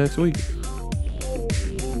see you next week.